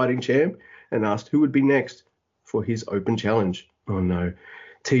be a fighting champ and asked who would be next for his open challenge. Oh no.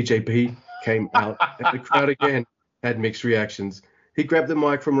 TJP came out and the crowd again had mixed reactions. He grabbed the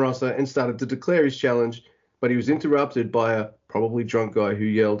mic from Rosser and started to declare his challenge, but he was interrupted by a probably drunk guy who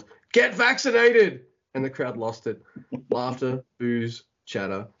yelled, "Get vaccinated!" And the crowd lost it. Laughter, booze,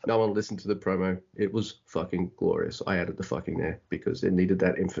 chatter. No one listened to the promo. It was fucking glorious. I added the fucking there because it needed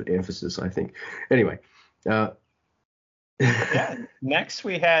that emphasis, I think. Anyway. Yeah. Next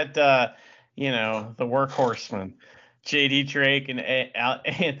we had, the workhorsemen. JD Drake and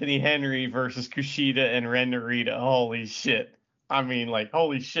Anthony Henry versus Kushida and Ren Narita. Holy shit. I mean,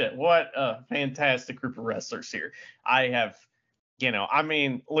 holy shit. What a fantastic group of wrestlers here. Luke,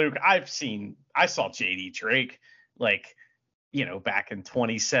 I saw JD Drake, back in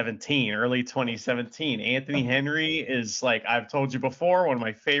 2017, early 2017. Anthony Henry is, I've told you before, one of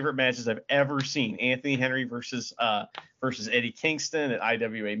my favorite matches I've ever seen. Anthony Henry versus Eddie Kingston at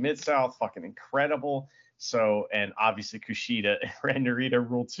IWA Mid-South. Fucking incredible. So, and obviously Kushida and Ren Narita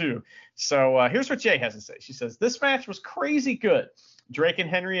rule too. So here's what Jay has to say. She says, this match was crazy good. Drake and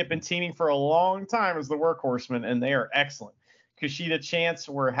Henry have been teaming for a long time as the workhorsemen, and they are excellent. Kushida chants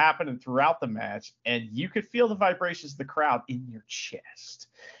were happening throughout the match, and you could feel the vibrations of the crowd in your chest.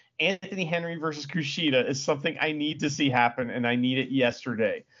 Anthony Henry versus Kushida is something I need to see happen, and I need it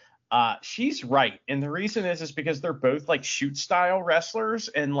yesterday. She's right. And the reason is because they're both shoot style wrestlers,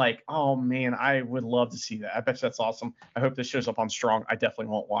 and oh man, I would love to see that. I bet you that's awesome. I hope this shows up on Strong. I definitely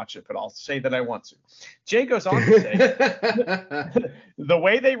won't watch it, but I'll say that I want to. Jay goes on to say the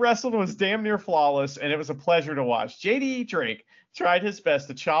way they wrestled was damn near flawless, and it was a pleasure to watch. JD Drake tried his best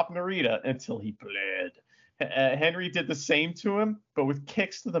to chop Narita until he bled. Henry did the same to him, but with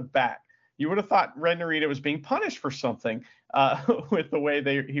kicks to the back. You would have thought Ren Narita was being punished for something with the way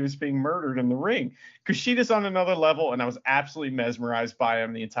he was being murdered in the ring. Kushida's on another level, and I was absolutely mesmerized by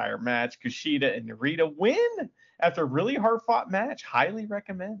him the entire match. Kushida and Narita win after a really hard-fought match. Highly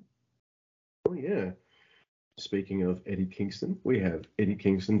recommend. Oh, yeah. Speaking of Eddie Kingston, we have Eddie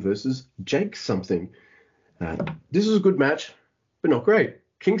Kingston versus Jake something. This was a good match, but not great.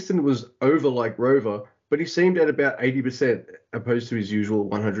 Kingston was over like Rover, but he seemed at about 80% opposed to his usual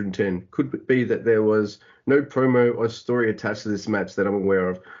 110. Could be that there was no promo or story attached to this match that I'm aware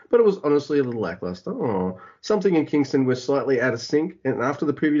of, but it was honestly a little lackluster. Oh, something in Kingston was slightly out of sync, and after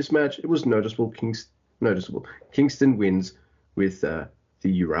the previous match, it was noticeable. Kingston wins with the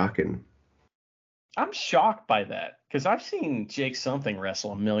Huracan. I'm shocked by that because I've seen Jake Something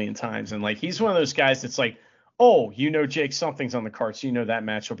wrestle a million times, and like he's one of those guys that's like, oh, Jake Something's on the card, so that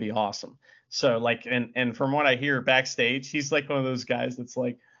match will be awesome. So like, and from what I hear backstage, he's like one of those guys that's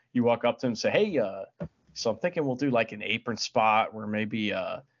like, you walk up to him and say, hey, so I'm thinking we'll do like an apron spot where maybe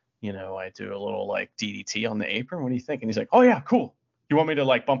I do a little like DDT on the apron. What do you think? And he's like, oh yeah, cool. You want me to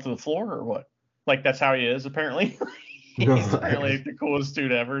like bump to the floor or what? Like that's how he is apparently. He's apparently the coolest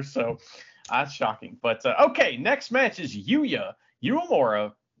dude ever. So that's shocking. But okay, next match is Yuya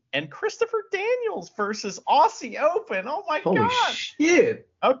Uemura and Christopher Daniels versus Aussie Open. Oh my Holy God. shit.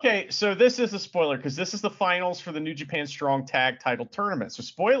 Okay, so this is a spoiler because this is the finals for the New Japan Strong Tag Title Tournament. So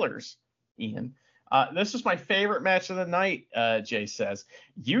spoilers, Ian. This was my favorite match of the night, Jay says.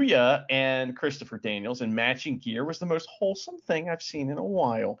 Yuya and Christopher Daniels in matching gear was the most wholesome thing I've seen in a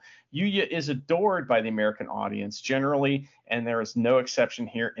while. Yuya is adored by the American audience generally, and there is no exception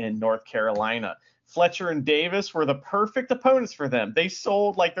here in North Carolina. Fletcher and Davis were the perfect opponents for them. They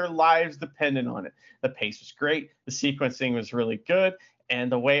sold like their lives depended on it. The pace was great. The sequencing was really good. And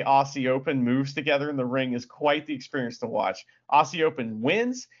the way Aussie Open moves together in the ring is quite the experience to watch. Aussie Open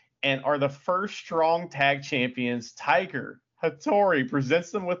wins and are the first strong tag champions. Tiger Hattori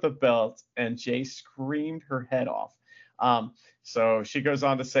presents them with the belt, and Jay screamed her head off. So she goes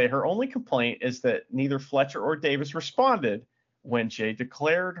on to say her only complaint is that neither Fletcher or Davis responded when Jay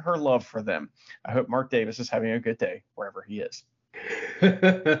declared her love for them. I hope Mark Davis is having a good day wherever he is.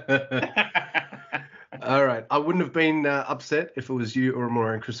 All right. I wouldn't have been upset if it was you or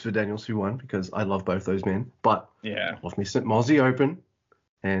Uemura and Christopher Daniels who won because I love both those men. But yeah, I love me some Aussie Open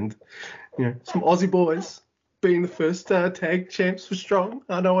and some Aussie boys being the first tag champs for Strong.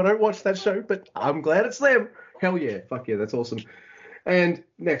 I know I don't watch that show, but I'm glad it's them. Hell yeah. Fuck yeah. That's awesome. And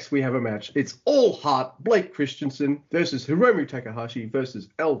next we have a match. It's all heart. Blake Christensen versus Hiromu Takahashi versus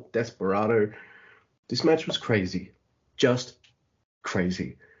El Desperado. This match was crazy. Just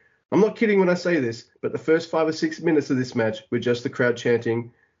crazy. I'm not kidding when I say this, but the first 5 or 6 minutes of this match were just the crowd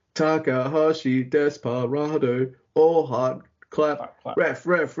chanting, Takahashi Desperado, all heart, clap, ref.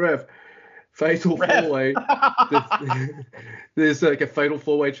 Fatal four-way. There's like a fatal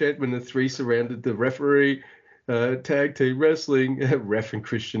four-way chant when the three surrounded the referee. Tag team wrestling, ref and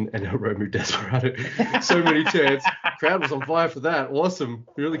Christian and Hiromu Desperado. So many chants. Crowd was on fire for that. Awesome.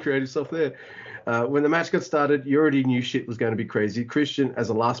 Really creative stuff there. When the match got started, you already knew shit was going to be crazy. Christian, as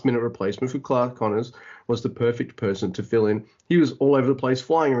a last-minute replacement for Clark Connors, was the perfect person to fill in. He was all over the place,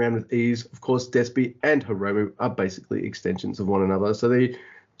 flying around with ease. Of course, Despi and Hiromu are basically extensions of one another, so they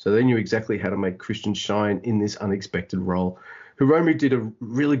knew exactly how to make Christian shine in this unexpected role. Hiromu did a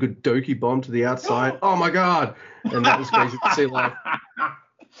really good Doki bomb to the outside. Oh, my God. And that was crazy to see live.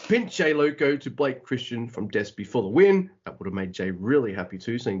 Pin Jay Loco to Blake Christian from Despi for the win. That would have made Jay really happy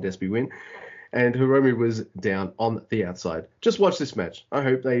too, seeing Despi win. And Hiromu was down on the outside. Just watch this match. I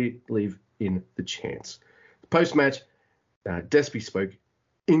hope they leave in the chance. Post-match, Despi spoke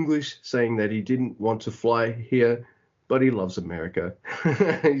English, saying that he didn't want to fly here, but he loves America.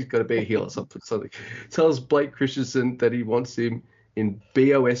 He's got to be a heel or something. Tells Blake Christensen that he wants him in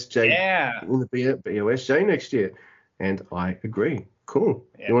BOSJ in the BOSJ next year. And I agree. Cool.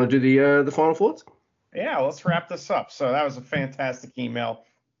 Yeah. You want to do the final thoughts? Yeah, let's wrap this up. So that was a fantastic email.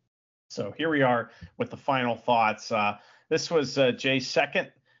 So here we are with the final thoughts. This was Jay's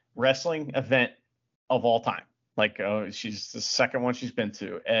second wrestling event of all time. She's the second one she's been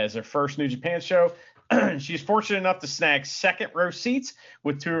to. As her first New Japan show, she's fortunate enough to snag second row seats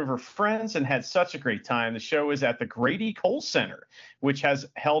with two of her friends and had such a great time. The show is at the Grady Cole Center, which has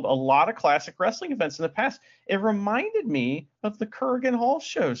held a lot of classic wrestling events in the past. It reminded me of the Kurgan Hall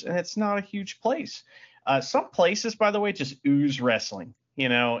shows, and it's not a huge place. Some places, by the way, just ooze wrestling.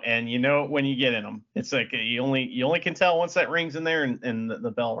 And when you get in them, it's like you only can tell once that rings in there and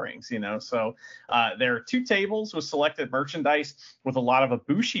the bell rings, So there are two tables with selected merchandise with a lot of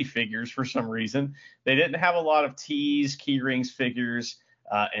Ibushi figures for some reason. They didn't have a lot of tees, key rings, figures,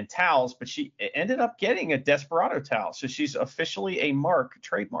 and towels, but she ended up getting a Desperado towel. So she's officially a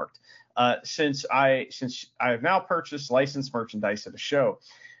trademarked, since I have now purchased licensed merchandise at a show.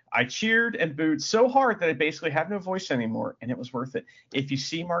 I cheered and booed so hard that I basically had no voice anymore, and it was worth it. If you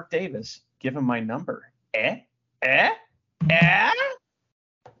see Mark Davis, give him my number. Eh?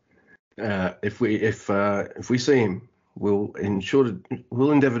 If we see him, we'll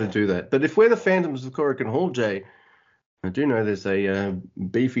endeavour to do that. But if we're the Phantoms of Korakuen Hall, Jay, I do know there's a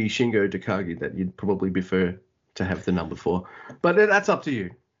beefy Shingo Takagi that you'd probably prefer to have the number for, but that's up to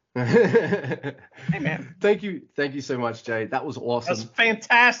you. Hey man, thank you so much, Jay. That was awesome. That's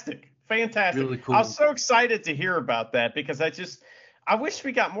fantastic. Really cool. I was so excited to hear about that because I wish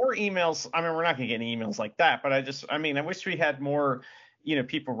we got more emails. I mean, we're not gonna get any emails like that, but I wish we had more,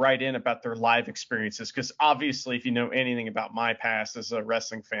 people write in about their live experiences, because obviously, if you know anything about my past as a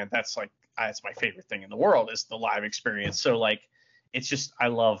wrestling fan, that's my favorite thing in the world is the live experience. So like, it's just, I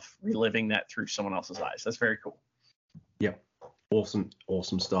love reliving that through someone else's eyes. That's very cool. Yeah. Awesome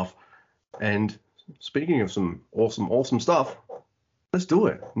stuff. And speaking of some awesome stuff, let's do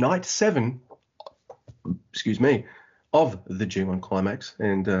it. Night 7, of the G1 Climax.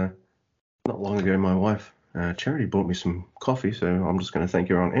 And not long ago, my wife, Charity, bought me some coffee, so I'm just going to thank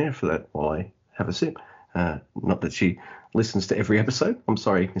her on air for that while I have a sip. Not that she listens to every episode. I'm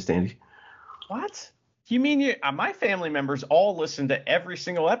sorry, Miss Andy. What? You mean my family members all listen to every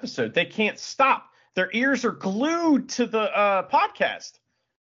single episode? They can't stop. Their ears are glued to the podcast.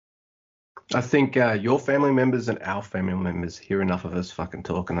 I think your family members and our family members hear enough of us fucking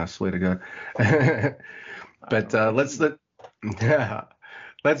talking, I swear to God. But let's do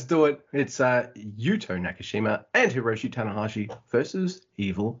it. It's Yuto Nakashima and Hiroshi Tanahashi versus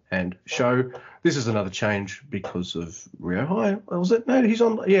Evil and Sho. This is another change because of Ryohei. Was it? No, he's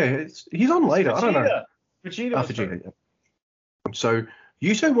on. Yeah, he's on later. Vegeta. I don't know. Vegeta. Yeah. So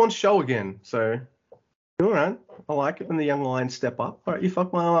Yuto wants Sho again. So all right, I like it when the young lions step up. All right, you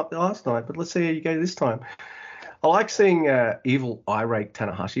fucked my arm up last night, but let's see how you go this time. I like seeing Evil irate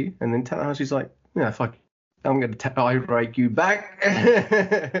Tanahashi, and then Tanahashi's like, yeah, fuck, I'm going to irate you back.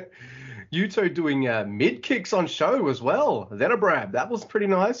 Yuto doing mid kicks on Sho as well. Then a brab. That was pretty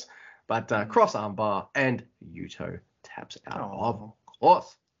nice. But cross arm bar, and Yuto taps out of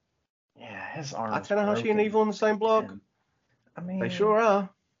course. Yeah, his arm. Are Tanahashi and Evil in the same block? I mean, they sure are.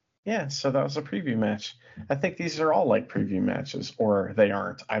 Yeah, so that was a preview match. I think these are all like preview matches, or they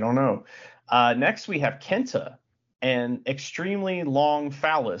aren't. I don't know. Next, we have Kenta and Extremely Long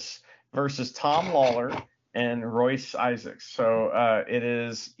Phallus versus Tom Lawler and Royce Isaacs. So it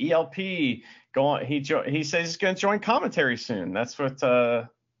is ELP going. He says he's going to join commentary soon. That's what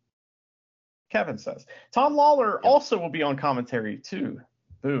Kevin says. Tom Lawler also will be on commentary too.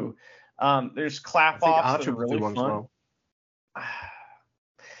 Boo. There's clap-offs that are really fun. Well.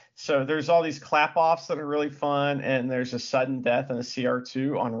 So there's all these clap-offs that are really fun, and there's a sudden death and a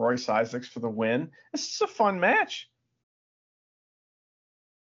CR2 on Royce Isaacs for the win. This is a fun match.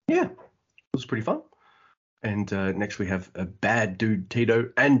 Yeah, it was pretty fun. And next we have a bad dude Tito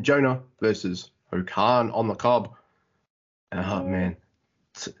and Jonah versus Okan on the Cobb. Oh, man.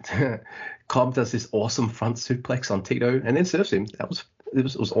 Cobb does this awesome front suplex on Tito and then serves him. It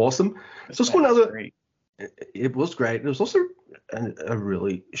was awesome. So it's another. It was great. It was also a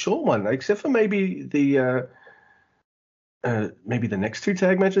really short one, except for maybe the next two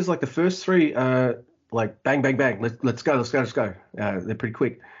tag matches. Like the first three, like bang bang bang. Let's go. They're pretty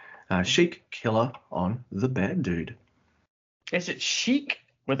quick. Sheik Killer on the bad dude. Is it Sheik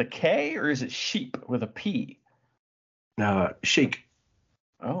with a K or is it Sheep with a P? No, Sheik.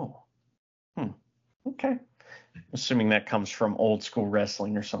 Oh. Okay. Assuming that comes from old school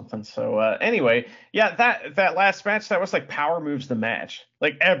wrestling or something. So anyway, yeah, that last match, that was like power moves the match.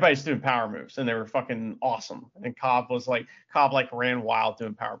 Like everybody's doing power moves and they were fucking awesome. And Cobb ran wild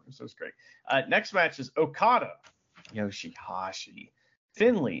doing power moves. It was great. Next match is Okada, Yoshihashi,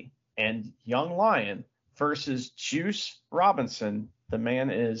 Finley, and Young Lion versus Juice Robinson. The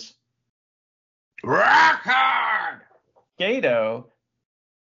man is rock hard. Gato,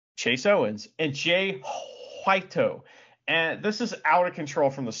 Chase Owens, and Jay Whito. And this is out of control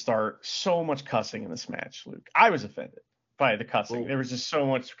from the start. So much cussing in this match, Luke. I was offended by the cussing. There was just so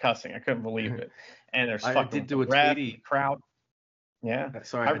much cussing. I couldn't believe it. And there's fucking I did do a tweety crowd. Yeah.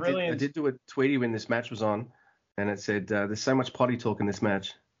 Sorry, I did do a tweety when this match was on, and it said there's so much potty talk in this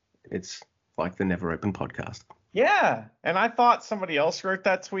match. It's like the Never Open podcast. Yeah, and I thought somebody else wrote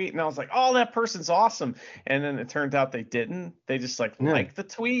that tweet, and I was like, oh, that person's awesome. And then it turned out they didn't. They just liked the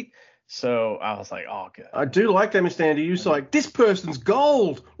tweet. So I was like, oh, good. I do like that, Mr. Andy. You was like, this person's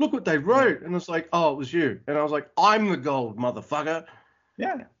gold. Look what they wrote. And it's like, oh, it was you. And I was like, I'm the gold, motherfucker.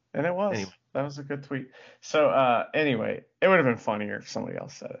 Yeah. And it was. Anyway. That was a good tweet. So anyway, it would have been funnier if somebody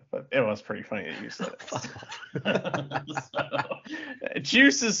else said it, but it was pretty funny that you said it. So,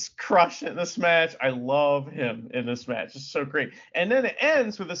 Juice is crushing it in this match. I love him in this match. It's so great. And then it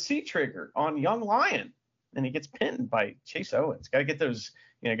ends with a C trigger on Young Lion, and he gets pinned by Chase Owens. Got to get those,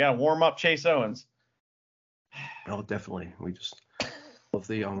 got to warm up Chase Owens. Oh, definitely. We just love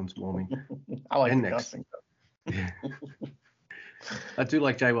the Owens warming. I like and the next. cussing. Yeah. I do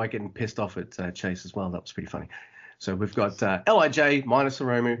like Jay White getting pissed off at Chase as well. That was pretty funny. So we've got LIJ minus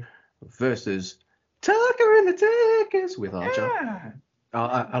Hiromu versus Tucker and the Tuckers with Archer. Yeah.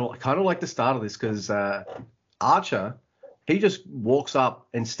 I kind of like the start of this because Archer, he just walks up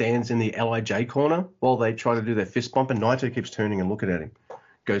and stands in the LIJ corner while they try to do their fist bump, and Naito keeps turning and looking at him.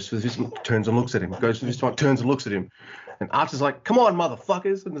 Goes for the fist bump, turns and looks at him. Goes for the fist bump, turns and looks at him. And Archer's like, come on,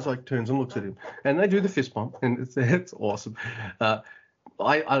 motherfuckers. And it's like, turns and looks at him. And they do the fist bump, and it's awesome.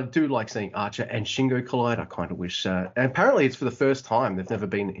 I do like seeing Archer and Shingo collide. I kind of wish. And apparently it's for the first time. They've never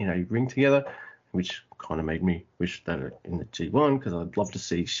been in a ring together, which kind of made me wish that in the G1, because I'd love to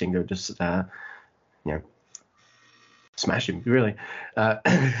see Shingo just, smash him, really.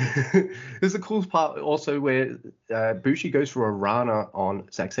 There's a cool part also where Bushi goes for a Rana on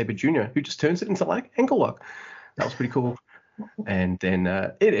Zack Sabre Jr., who just turns it into like ankle lock. That was pretty cool. And then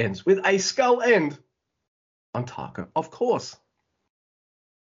it ends with a skull end on Taka, of course.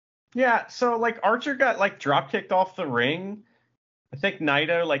 Yeah, so like Archer got like drop kicked off the ring. I think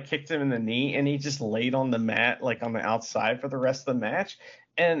Naito like kicked him in the knee, and he just laid on the mat like on the outside for the rest of the match.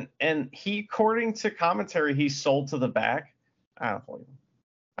 And he, according to commentary, he sold to the back. I don't believe him.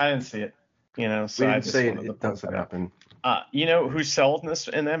 I didn't see it. So We I didn't just see wanted to it doesn't happen. Who sold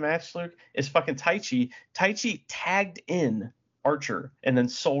in that match, Luke? Is fucking Taichi. Taichi tagged in Archer and then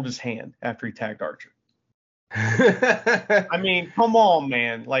sold his hand after he tagged Archer. I mean, come on,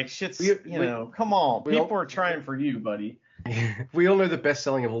 man. Like, shit's, come on. People are trying for you, buddy. We all know the best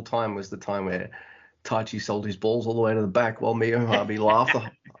selling of all time was the time where Taichi sold his balls all the way to the back while Mio Harvey laughed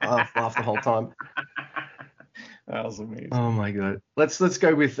the whole time. That was amazing. Oh my god. Let's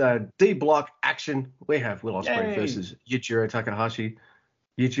go with D block action. We have Will Ospreay versus Yujiro Takahashi.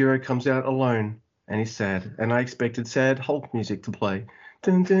 Yujiro comes out alone and he's sad, and I expected sad Hulk music to play.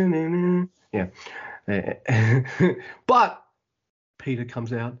 Dun, dun, dun, dun. Yeah. But Peter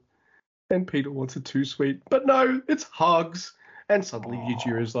comes out, and Peter wants it too sweet. But no, it's hugs. And suddenly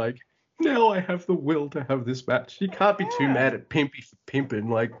Yujiro's like, now I have the will to have this match. You can't be too mad at Pimpy for pimping.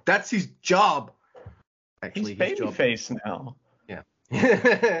 Like, that's his job. Actually, he's babyface now. Yeah.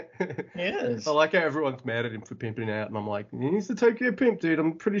 He is. I like how everyone's mad at him for pimping out, and I'm like, he's the Tokyo Pimp, dude.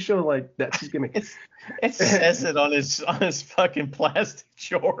 I'm pretty sure like that's his gimmick. It says it on his fucking plastic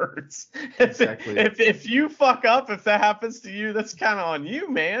shorts. Exactly. If you fuck up, if that happens to you, that's kind of on you,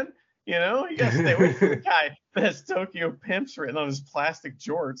 man. You gotta stay away from the guy that has Tokyo Pimps written on his plastic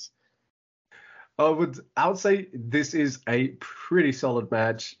jorts. I would say this is a pretty solid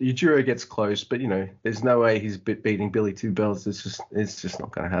match. Yujiro gets close, but there's no way he's beating Billy Two Bells. It's just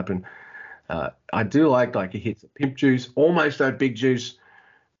not going to happen. I do like he hits a pimp juice, almost that big juice,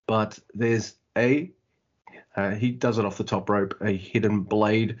 but there's he does it off the top rope, a hidden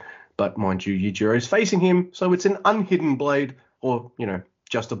blade, but mind you, Yujiro is facing him, so it's an unhidden blade, or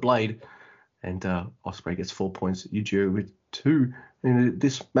just a blade, and Ospreay gets 4 points, Yujiro with 2. And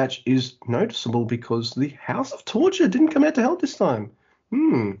this match is noticeable because the House of Torture didn't come out to help this time.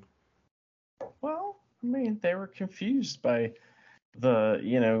 Well, I mean, they were confused by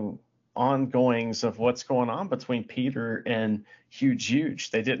the, ongoings of what's going on between Peter and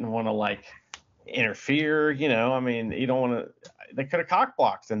Huge. They didn't want to, interfere, I mean, you don't want to – they could have cock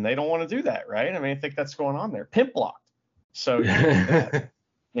blocked, and they don't want to do that, right? I mean, I think that's going on there. Pimp blocked. So,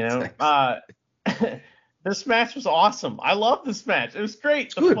 this match was awesome. I love this match. It was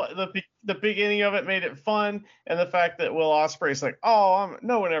great. The beginning of it made it fun, and the fact that Will Ospreay's like,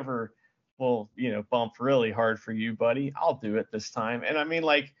 no one ever will, bump really hard for you, buddy. I'll do it this time. And I mean,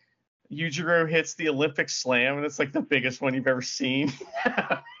 Yujiro hits the Olympic Slam, and it's like the biggest one you've ever seen.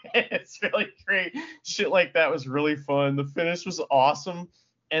 It's really great. Shit like that was really fun. The finish was awesome,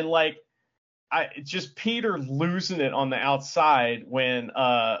 and just Peter losing it on the outside when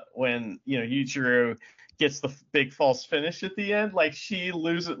Yujiro gets the big false finish at the end. She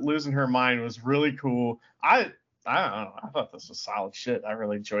losing her mind was really cool. I don't know. I thought this was solid shit. I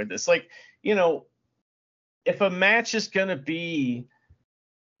really enjoyed this. If a match is gonna be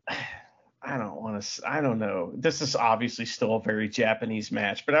I don't want to. I don't know. This is obviously still a very Japanese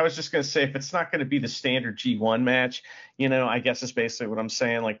match, but I was just gonna say if it's not gonna be the standard G1 match, I guess is basically what I'm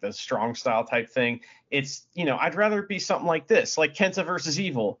saying, like the strong style type thing. It's I'd rather it be something like this, like Kenta versus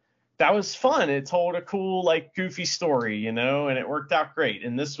Evil. That was fun. It told a cool like goofy story, and it worked out great.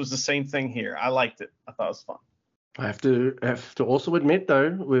 And this was the same thing here. I liked it. I thought it was fun. I have to also admit though,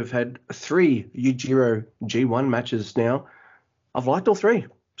 we've had 3 Yujiro G1 matches now. I've liked all 3.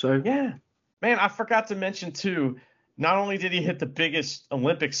 So yeah. Man, I forgot to mention too, not only did he hit the biggest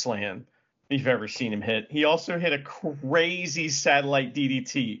Olympic slam you've ever seen him hit, he also hit a crazy satellite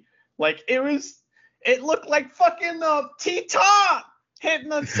DDT. Like it looked like fucking T-Top hitting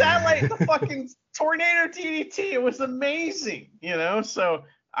the satellite, the fucking tornado DDT. It was amazing, So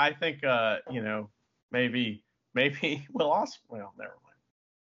I think, maybe Will Ospreay. Well, never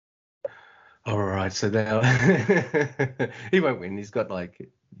mind. All right, so now he won't win. He's got like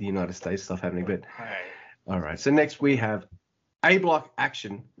the United States stuff happening, but all right. So next we have A Block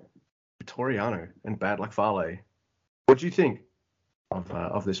Action, Toriano and Bad Luck Fale. What do you think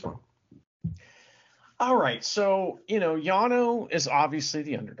of this one? All right, so Yano is obviously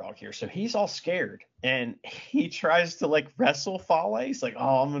the underdog here, so he's all scared, and he tries to like wrestle Fale. He's like,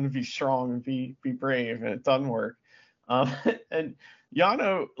 "Oh, I'm gonna be strong and be brave," and it doesn't work. And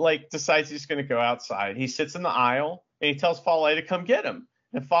Yano like decides he's gonna go outside. He sits in the aisle and he tells Fale to come get him,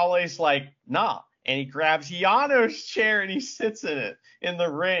 and Fale's like, "Nah," and he grabs Yano's chair and he sits in it in the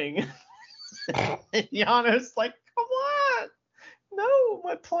ring. And Yano's like, "Come on. No,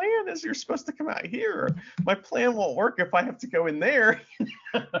 my plan is you're supposed to come out here. My plan won't work if I have to go in there."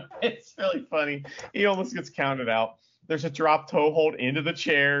 It's really funny. He almost gets counted out. There's a drop toe hold into the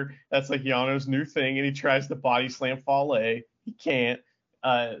chair. That's like Yano's new thing, and he tries to body slam Fale. He can't.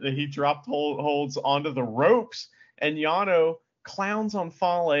 He holds onto the ropes, and Yano clowns on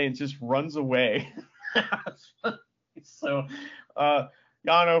Fale and just runs away. So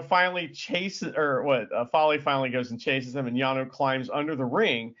Yano finally chases, Fale finally goes and chases him, and Yano climbs under the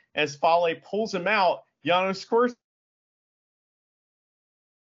ring. As Fale pulls him out, Yano squirts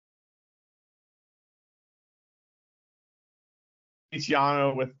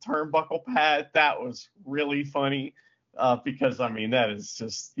Yano with turnbuckle pad. That was really funny because, that is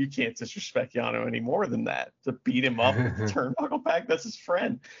just, you can't disrespect Yano any more than that. To beat him up with the turnbuckle pad, that's his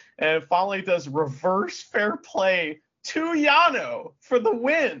friend. And Fale does reverse fair play to Yano for the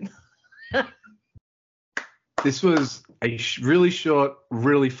win. This was a really short,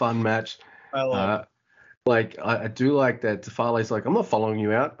 really fun match. I love it. I do like that Fale's like, "I'm not following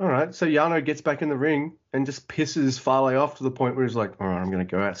you out." All right. So Yano gets back in the ring and just pisses Fale off to the point where he's like, "All right, I'm going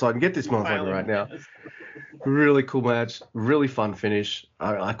to go outside and get this motherfucker right now." Really cool match. Really fun finish.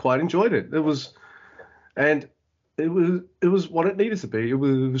 I quite enjoyed it. It was what it needed to be. It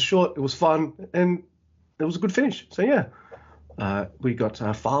was short. It was fun. And it was a good finish. So yeah, we got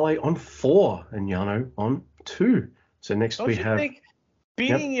Fale on 4 and Yano on 2. So next we have. Think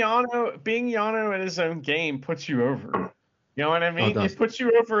being Yano at his own game puts you over. You know what I mean? It puts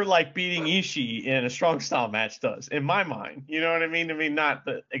you over like beating Ishii in a strong style match does, in my mind. You know what I mean? Not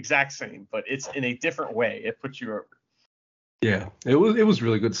the exact same, but it's in a different way. It puts you over. Yeah, it was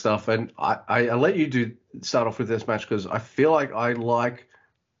really good stuff, and I let you start off with this match because I feel like I like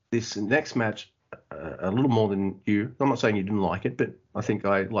this next match a little more than you. I'm not saying you didn't like it, but I think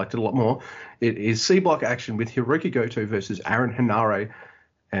I liked it a lot more. It is C Block Action with Hiroki Goto versus Aaron Henare,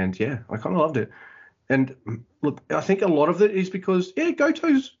 and yeah, I kind of loved it. And look, I think a lot of it is because he's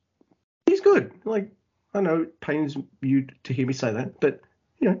good. Like, I know it pains you to hear me say that, but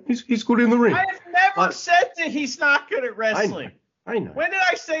he's good in the ring. I have never said that he's not good at wrestling. I know. When did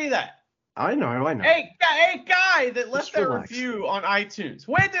I say that? I know. Hey, guy that left that review on iTunes.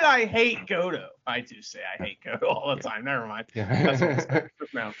 When did I hate Goto? I do say I hate Goto all the time. Never mind. Yeah.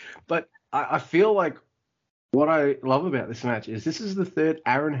 But I feel like what I love about this match is this is the 3rd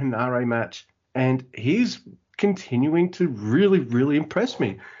Aaron Henare match, and he's continuing to really, really impress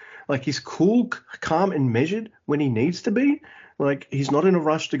me. Like, he's cool, calm, and measured when he needs to be. Like, he's not in a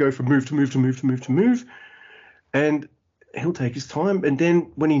rush to go from move to move to move to move to move. And he'll take his time. And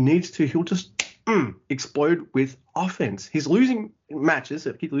then when he needs to, he'll just explode with offense. He's losing matches.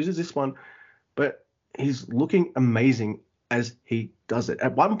 He loses this one, but he's looking amazing as he does it.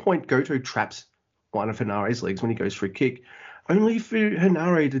 At one point, Goto traps one of Henare's legs when he goes for a kick, only for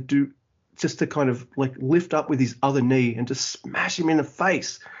Henare to kind of like lift up with his other knee and just smash him in the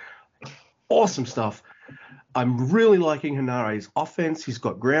face. Awesome stuff. I'm really liking Henare's offense. He's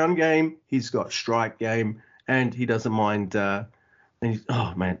got ground game, he's got strike game, and he doesn't mind And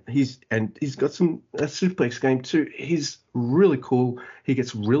oh man, he's got some suplex game too. He's really cool. He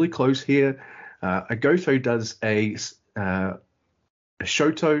gets really close here. Goto does a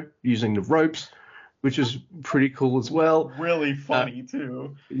Shoto using the ropes, which is pretty cool as well. Really funny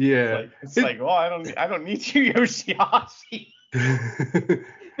too. Yeah. It's like, oh, I don't need you, Yoshihashi.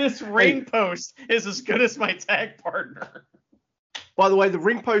 This ring post is as good as my tag partner. By the way, the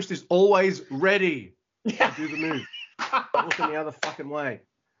ring post is always ready to do the move. Look in the other fucking way.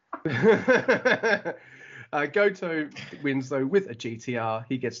 Goto wins though with a GTR.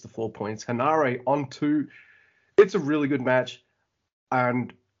 He gets the 4 points. Hanare on 2. It's a really good match,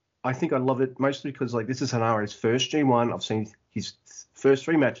 and I think I love it mostly because like this is Hanare's first G1. I've seen his first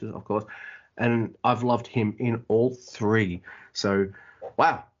 3 matches, of course, and I've loved him in all 3. So,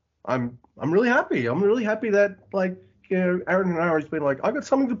 wow, I'm really happy. I'm really happy that like Aaron Hanare's been like, I got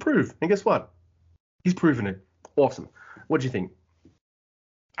something to prove, and guess what? He's proven it. Awesome. What do you think?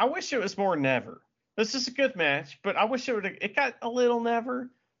 I wish it was more never. This is a good match, but I wish it got a little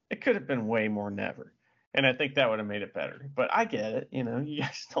never. It could have been way more never. And I think that would have made it better. But I get it. You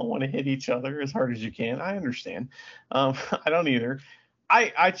guys don't want to hit each other as hard as you can. I understand. I don't either.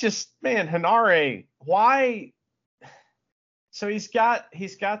 I just, man, Hanare, why? So he's got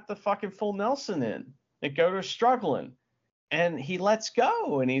the fucking full Nelson in. And Goto's struggling. And he lets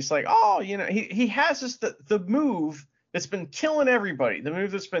go. And he's like, oh, he has the move that's been killing everybody. The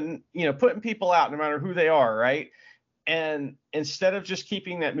move that's been, putting people out no matter who they are, right? And instead of just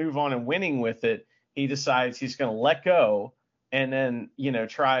keeping that move on and winning with it, he decides he's going to let go and then,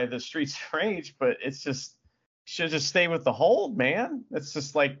 try the Streets of Rage. But it's just, should just stay with the hold, man. It's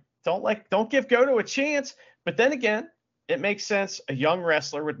just like, don't give Goto a chance. But then again, it makes sense. A young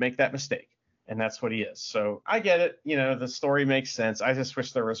wrestler would make that mistake. And that's what he is. So I get it. The story makes sense. I just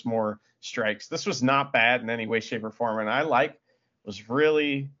wish there was more strikes. This was not bad in any way, shape, or form. And I was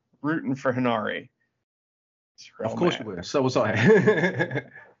really rooting for Hanare. Of course you were. So was I.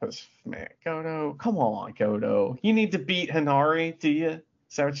 Man, Goto, come on, Goto. You need to beat Hanare, do you?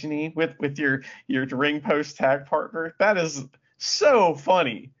 Is that what you need with your ring post tag partner? That is so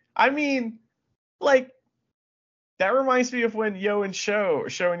funny. I mean, like, that reminds me of when Yo and Sho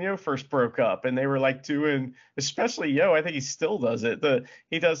and Yo first broke up, and they were like doing, especially Yo, I think he still does it.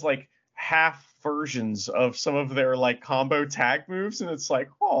 He does like half versions of some of their like combo tag moves, and it's like,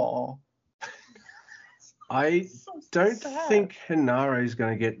 oh. I don't think Hanare is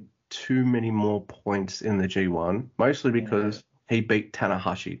going to get too many more points in the G1, mostly because he beat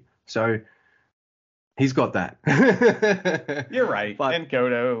Tanahashi. So he's got that. You're right. And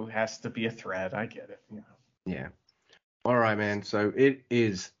Goto has to be a threat. I get it. Yeah. All right, man. So it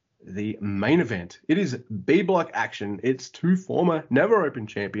is the main event. It is B block action. It's 2 former Never Open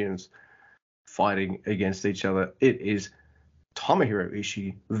champions fighting against each other. It is Tomohiro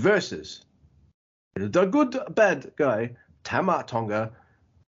Ishii versus the good bad guy, Tama Tonga.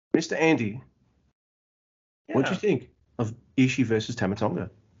 Mr. Andy, what do you think of Ishii versus Tama Tonga?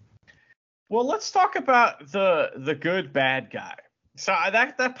 Well, let's talk about the good bad guy. So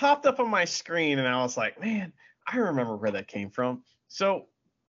that popped up on my screen, and I was like, man, I remember where that came from. So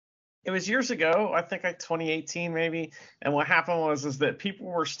it was years ago, I think like 2018 maybe. And what happened was that people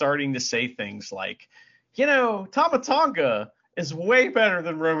were starting to say things like, Tama Tonga is way better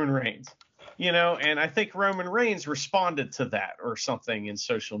than Roman Reigns. And I think Roman Reigns responded to that or something in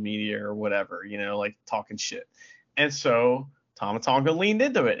social media or whatever, like talking shit. And so Tama Tonga leaned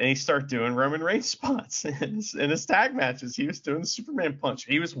into it, and he started doing Roman Reigns spots in his tag matches. He was doing the Superman punch.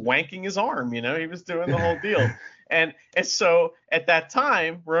 He was wanking his arm, he was doing the whole deal. And so at that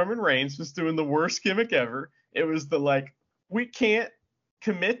time, Roman Reigns was doing the worst gimmick ever. It was the like, we can't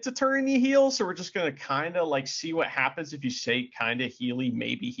commit to turning the heel, so we're just going to kind of like see what happens if you say kind of heely,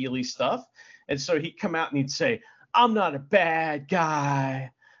 maybe heely stuff. And so he'd come out and he'd say, I'm not a bad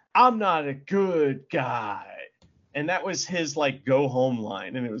guy. I'm not a good guy. And that was his like go home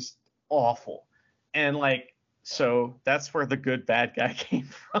line. And it was awful. And like, so that's where the good bad guy came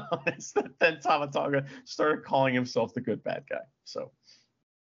from. Then Tama Tonga started calling himself the good bad guy. So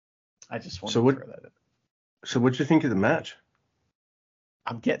I just wanted to throw that in. So what'd you think of the match?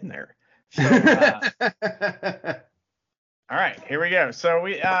 I'm getting there. So, all right, here we go. So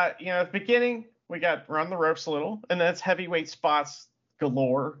we, at the beginning, we're on the ropes a little, and that's heavyweight spots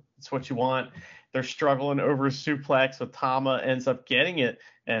galore. That's what you want. They're struggling over a suplex, but Tama ends up getting it,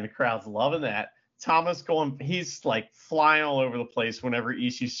 and the crowd's loving that. Tama's he's like flying all over the place whenever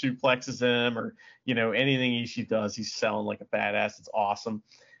Ishii suplexes him or, anything Ishii does, he's selling like a badass. It's awesome.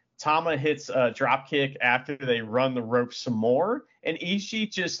 Tama hits a drop kick after they run the rope some more, and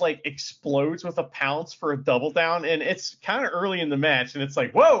Ishii just like explodes with a pounce for a double down, and it's kind of early in the match, and it's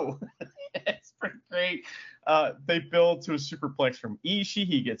like, whoa, it's pretty great. They build to a superplex from Ishii.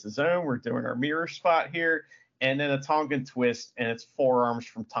 He gets his own. We're doing our mirror spot here, and then a Tongan twist, and it's forearms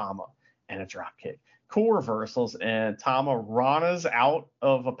from Tama and a drop kick. Cool reversals, and Tama Rana's out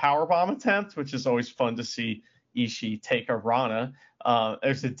of a powerbomb attempt, which is always fun to see Ishii take a Rana.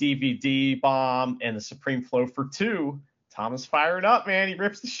 There's a DVD bomb and the Supreme Flow for 2. Tama's fired up, man. He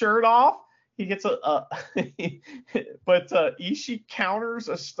rips the shirt off. He gets but Ishii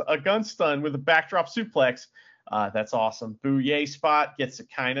counters a gun stun with a backdrop suplex. That's awesome. Bouye spot gets a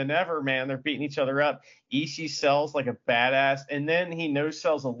kind of never, man. They're beating each other up. Ishii sells like a badass, and then he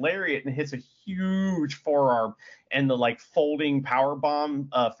no-sells a lariat and hits a huge forearm and the like folding power bomb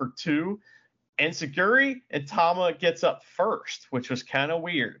for 2. Enziguri and Tama gets up first, which was kind of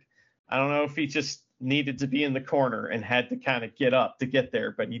weird. I don't know if he just needed to be in the corner and had to kind of get up to get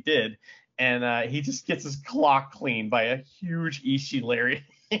there, but he did. And he just gets his clock cleaned by a huge Ishii lariat.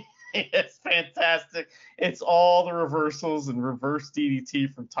 It's fantastic. It's all the reversals and reverse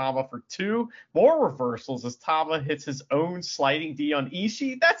DDT from Tama for 2. More reversals as Tama hits his own sliding D on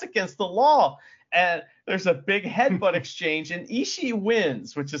Ishii. That's against the law. And there's a big headbutt exchange, and Ishii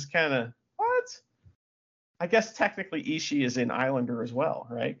wins, which is kind of, what? I guess technically Ishii is in Islander as well,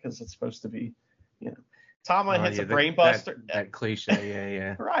 right? Because it's supposed to be, Tama hits a brain buster. That cliche,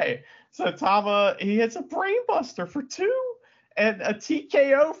 yeah. Right. So Tama, he hits a brain buster for 2 and a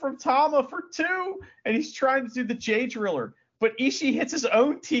TKO from Tama for 2. And he's trying to do the J Driller. But Ishii hits his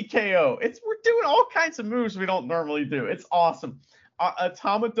own TKO. We're doing all kinds of moves we don't normally do. It's awesome.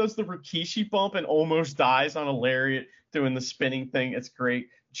 Tama does the Rikishi bump and almost dies on a lariat doing the spinning thing. It's great.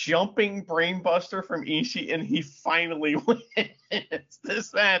 Jumping brainbuster from Ishii, and he finally wins.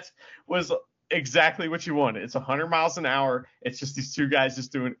 This match was exactly what you wanted. It's 100 miles an hour. It's just these two guys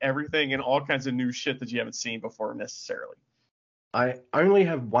just doing everything and all kinds of new shit that you haven't seen before necessarily. I only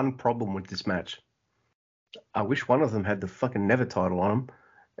have one problem with this match. I wish one of them had the fucking Never title on them,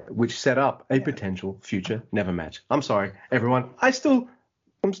 which set up a potential future Never match. I'm sorry, everyone. I'm still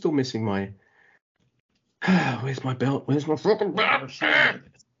missing my. Where's my belt? Where's my fucking belt?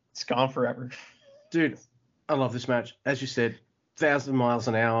 It's gone forever. Dude, I love this match. As you said, 1,000 miles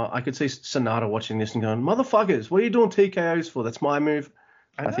an hour. I could see Sonata watching this and going, motherfuckers, what are you doing TKOs for? That's my move.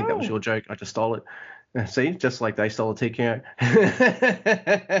 I think that was your joke. I just stole it. See, just like they stole a TKO.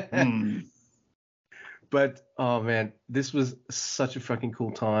 But oh man, this was such a fucking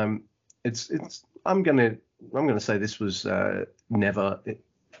cool time. I'm gonna say this was Never.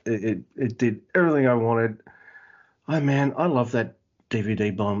 It did everything I wanted. Oh man, I love that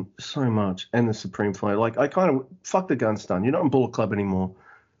DVD bomb so much, and the Supreme Flow. Like I kind of fuck the gun stun. You're not in Bullet Club anymore.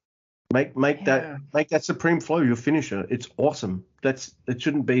 Make that Supreme Flow your finisher. It's awesome. It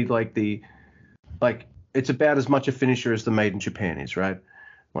shouldn't be it's about as much a finisher as the Made in Japan is, right?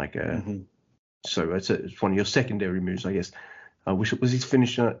 So it's one of your secondary moves, I guess. I wish it was his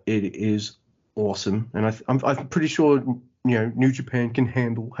finisher. It is awesome, and I'm pretty sure New Japan can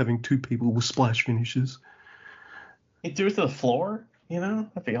handle having 2 people with splash finishes. He'd do it to the floor,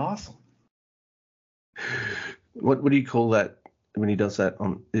 that'd be awesome. What do you call that when he does that?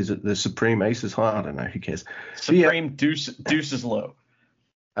 Is it the Supreme Aces High? I don't know. Who cares? Supreme Deuces Low.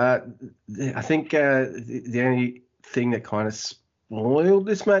 I think the only thing that kind of spoiled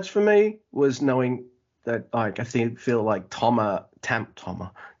this match for me was knowing that I feel like Tama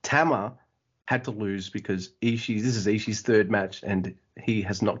had to lose because this is Ishii's 3rd match and he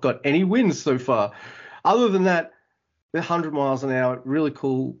has not got any wins so far. Other than that, 100 miles an hour, really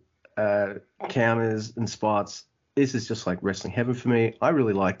cool counters and spots. This is just like wrestling heaven for me. I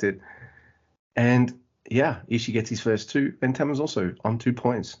really liked it. And yeah, Ishii gets his first 2, and Tama's also on 2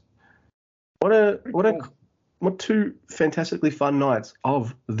 points. What 2 fantastically fun nights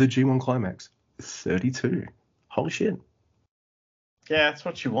of the G1 Climax. 32. Holy shit. Yeah, that's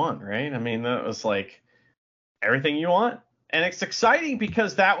what you want, right? I mean, that was like everything you want. And it's exciting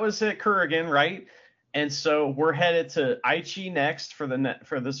because that was at Kurgan, right? And so we're headed to Aichi next for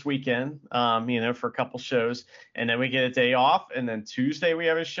this weekend, for a couple shows. And then we get a day off. And then Tuesday we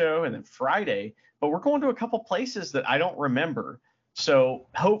have a show. And then Friday. But we're going to a couple places that I don't remember. So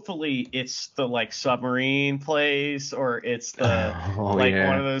hopefully it's the submarine place, or it's the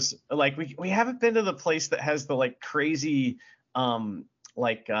one of those, we haven't been to the place that has the crazy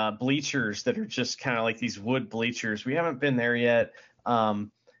bleachers that are just kind of like these wood bleachers. We haven't been there yet.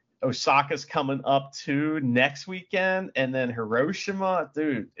 Osaka's coming up too next weekend, and then Hiroshima.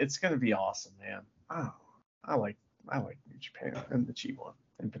 Dude, it's gonna be awesome, man. Oh, I like New Japan and the G1.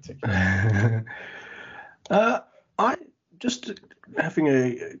 in particular? I just having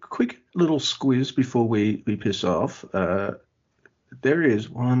a quick little squiz before we piss off. There is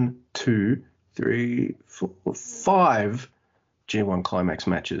 1, 2, 3, 4, 5 G1 Climax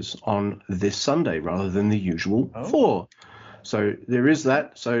matches on this Sunday rather than the usual 4. So there is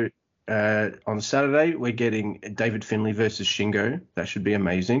that. So on Saturday, we're getting David Finlay versus Shingo. That should be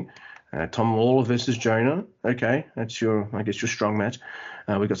amazing. Tom Lawler versus Jonah. Okay, that's your strong match.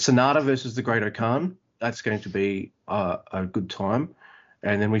 We've got Sonata versus the Great O'Khan. That's going to be a good time.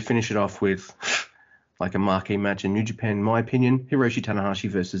 And then we finish it off with like a marquee match in New Japan, in my opinion. Hiroshi Tanahashi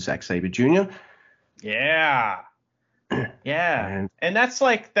versus Zack Sabre Jr. Yeah. Yeah. And that's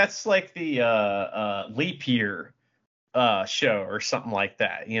like the leap year show or something like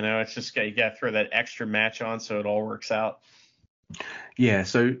that. You know, it's just you got to throw that extra match on so it all works out. Yeah,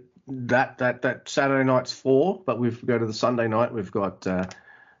 so that Saturday night's 4, but we've go to the Sunday night. We've got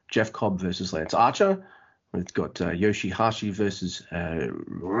Jeff Cobb versus Lance Archer. We've got Yoshihashi versus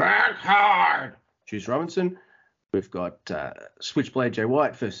Rock Hard Juice Robinson. We've got Switchblade Jay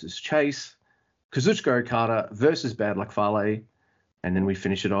White versus Chase. Kazuchika Okada versus Bad Luck Fale. And then we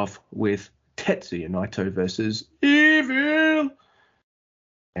finish it off with Tetsuya Naito versus Evil.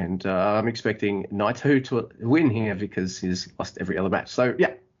 And I'm expecting Naito to win here because he's lost every other match. So,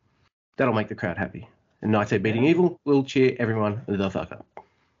 yeah, that'll make the crowd happy. And Naito beating Evil will cheer everyone the fuck up.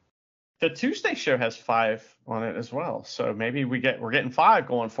 The Tuesday show has 5 on it as well. So maybe we're getting 5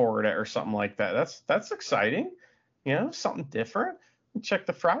 going forward or something like that. That's exciting. You know, something different. Check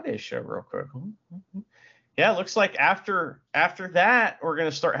the Friday show real quick. Yeah, it looks like after that, we're going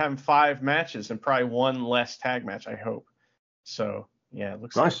to start having 5 matches and probably 1 less tag match, I hope. So, yeah, it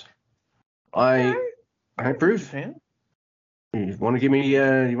looks nice. Like, I approve. You want to give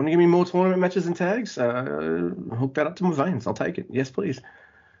me more tournament matches and tags? Hook that up to my veins. I'll take it. Yes, please.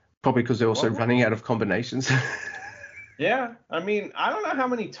 Probably because they're also running out of combinations. Yeah, I mean, I don't know how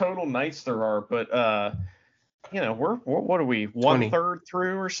many total nights there are, but you know, what are we 1/3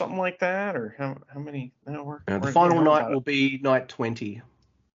 through or something like that, or how many? No, the final night will be night 20.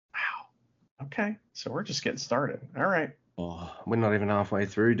 Wow. Okay, so we're just getting started. All right. Oh, we're not even halfway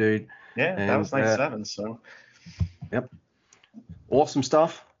through, dude. Yeah, that was night 7. So. Yep. Awesome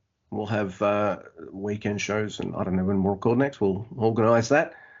stuff. We'll have weekend shows, and I don't know when we'll record next. We'll organise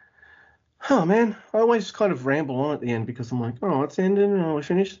that. Oh, man, I always kind of ramble on at the end because I'm like, oh, it's ended and we're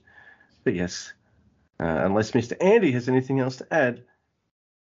finished. But yes, unless Mr. Andy has anything else to add,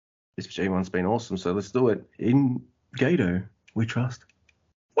 this G1's been awesome, so let's do it. In Gato, we trust.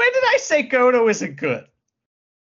 When did I say Goto isn't good?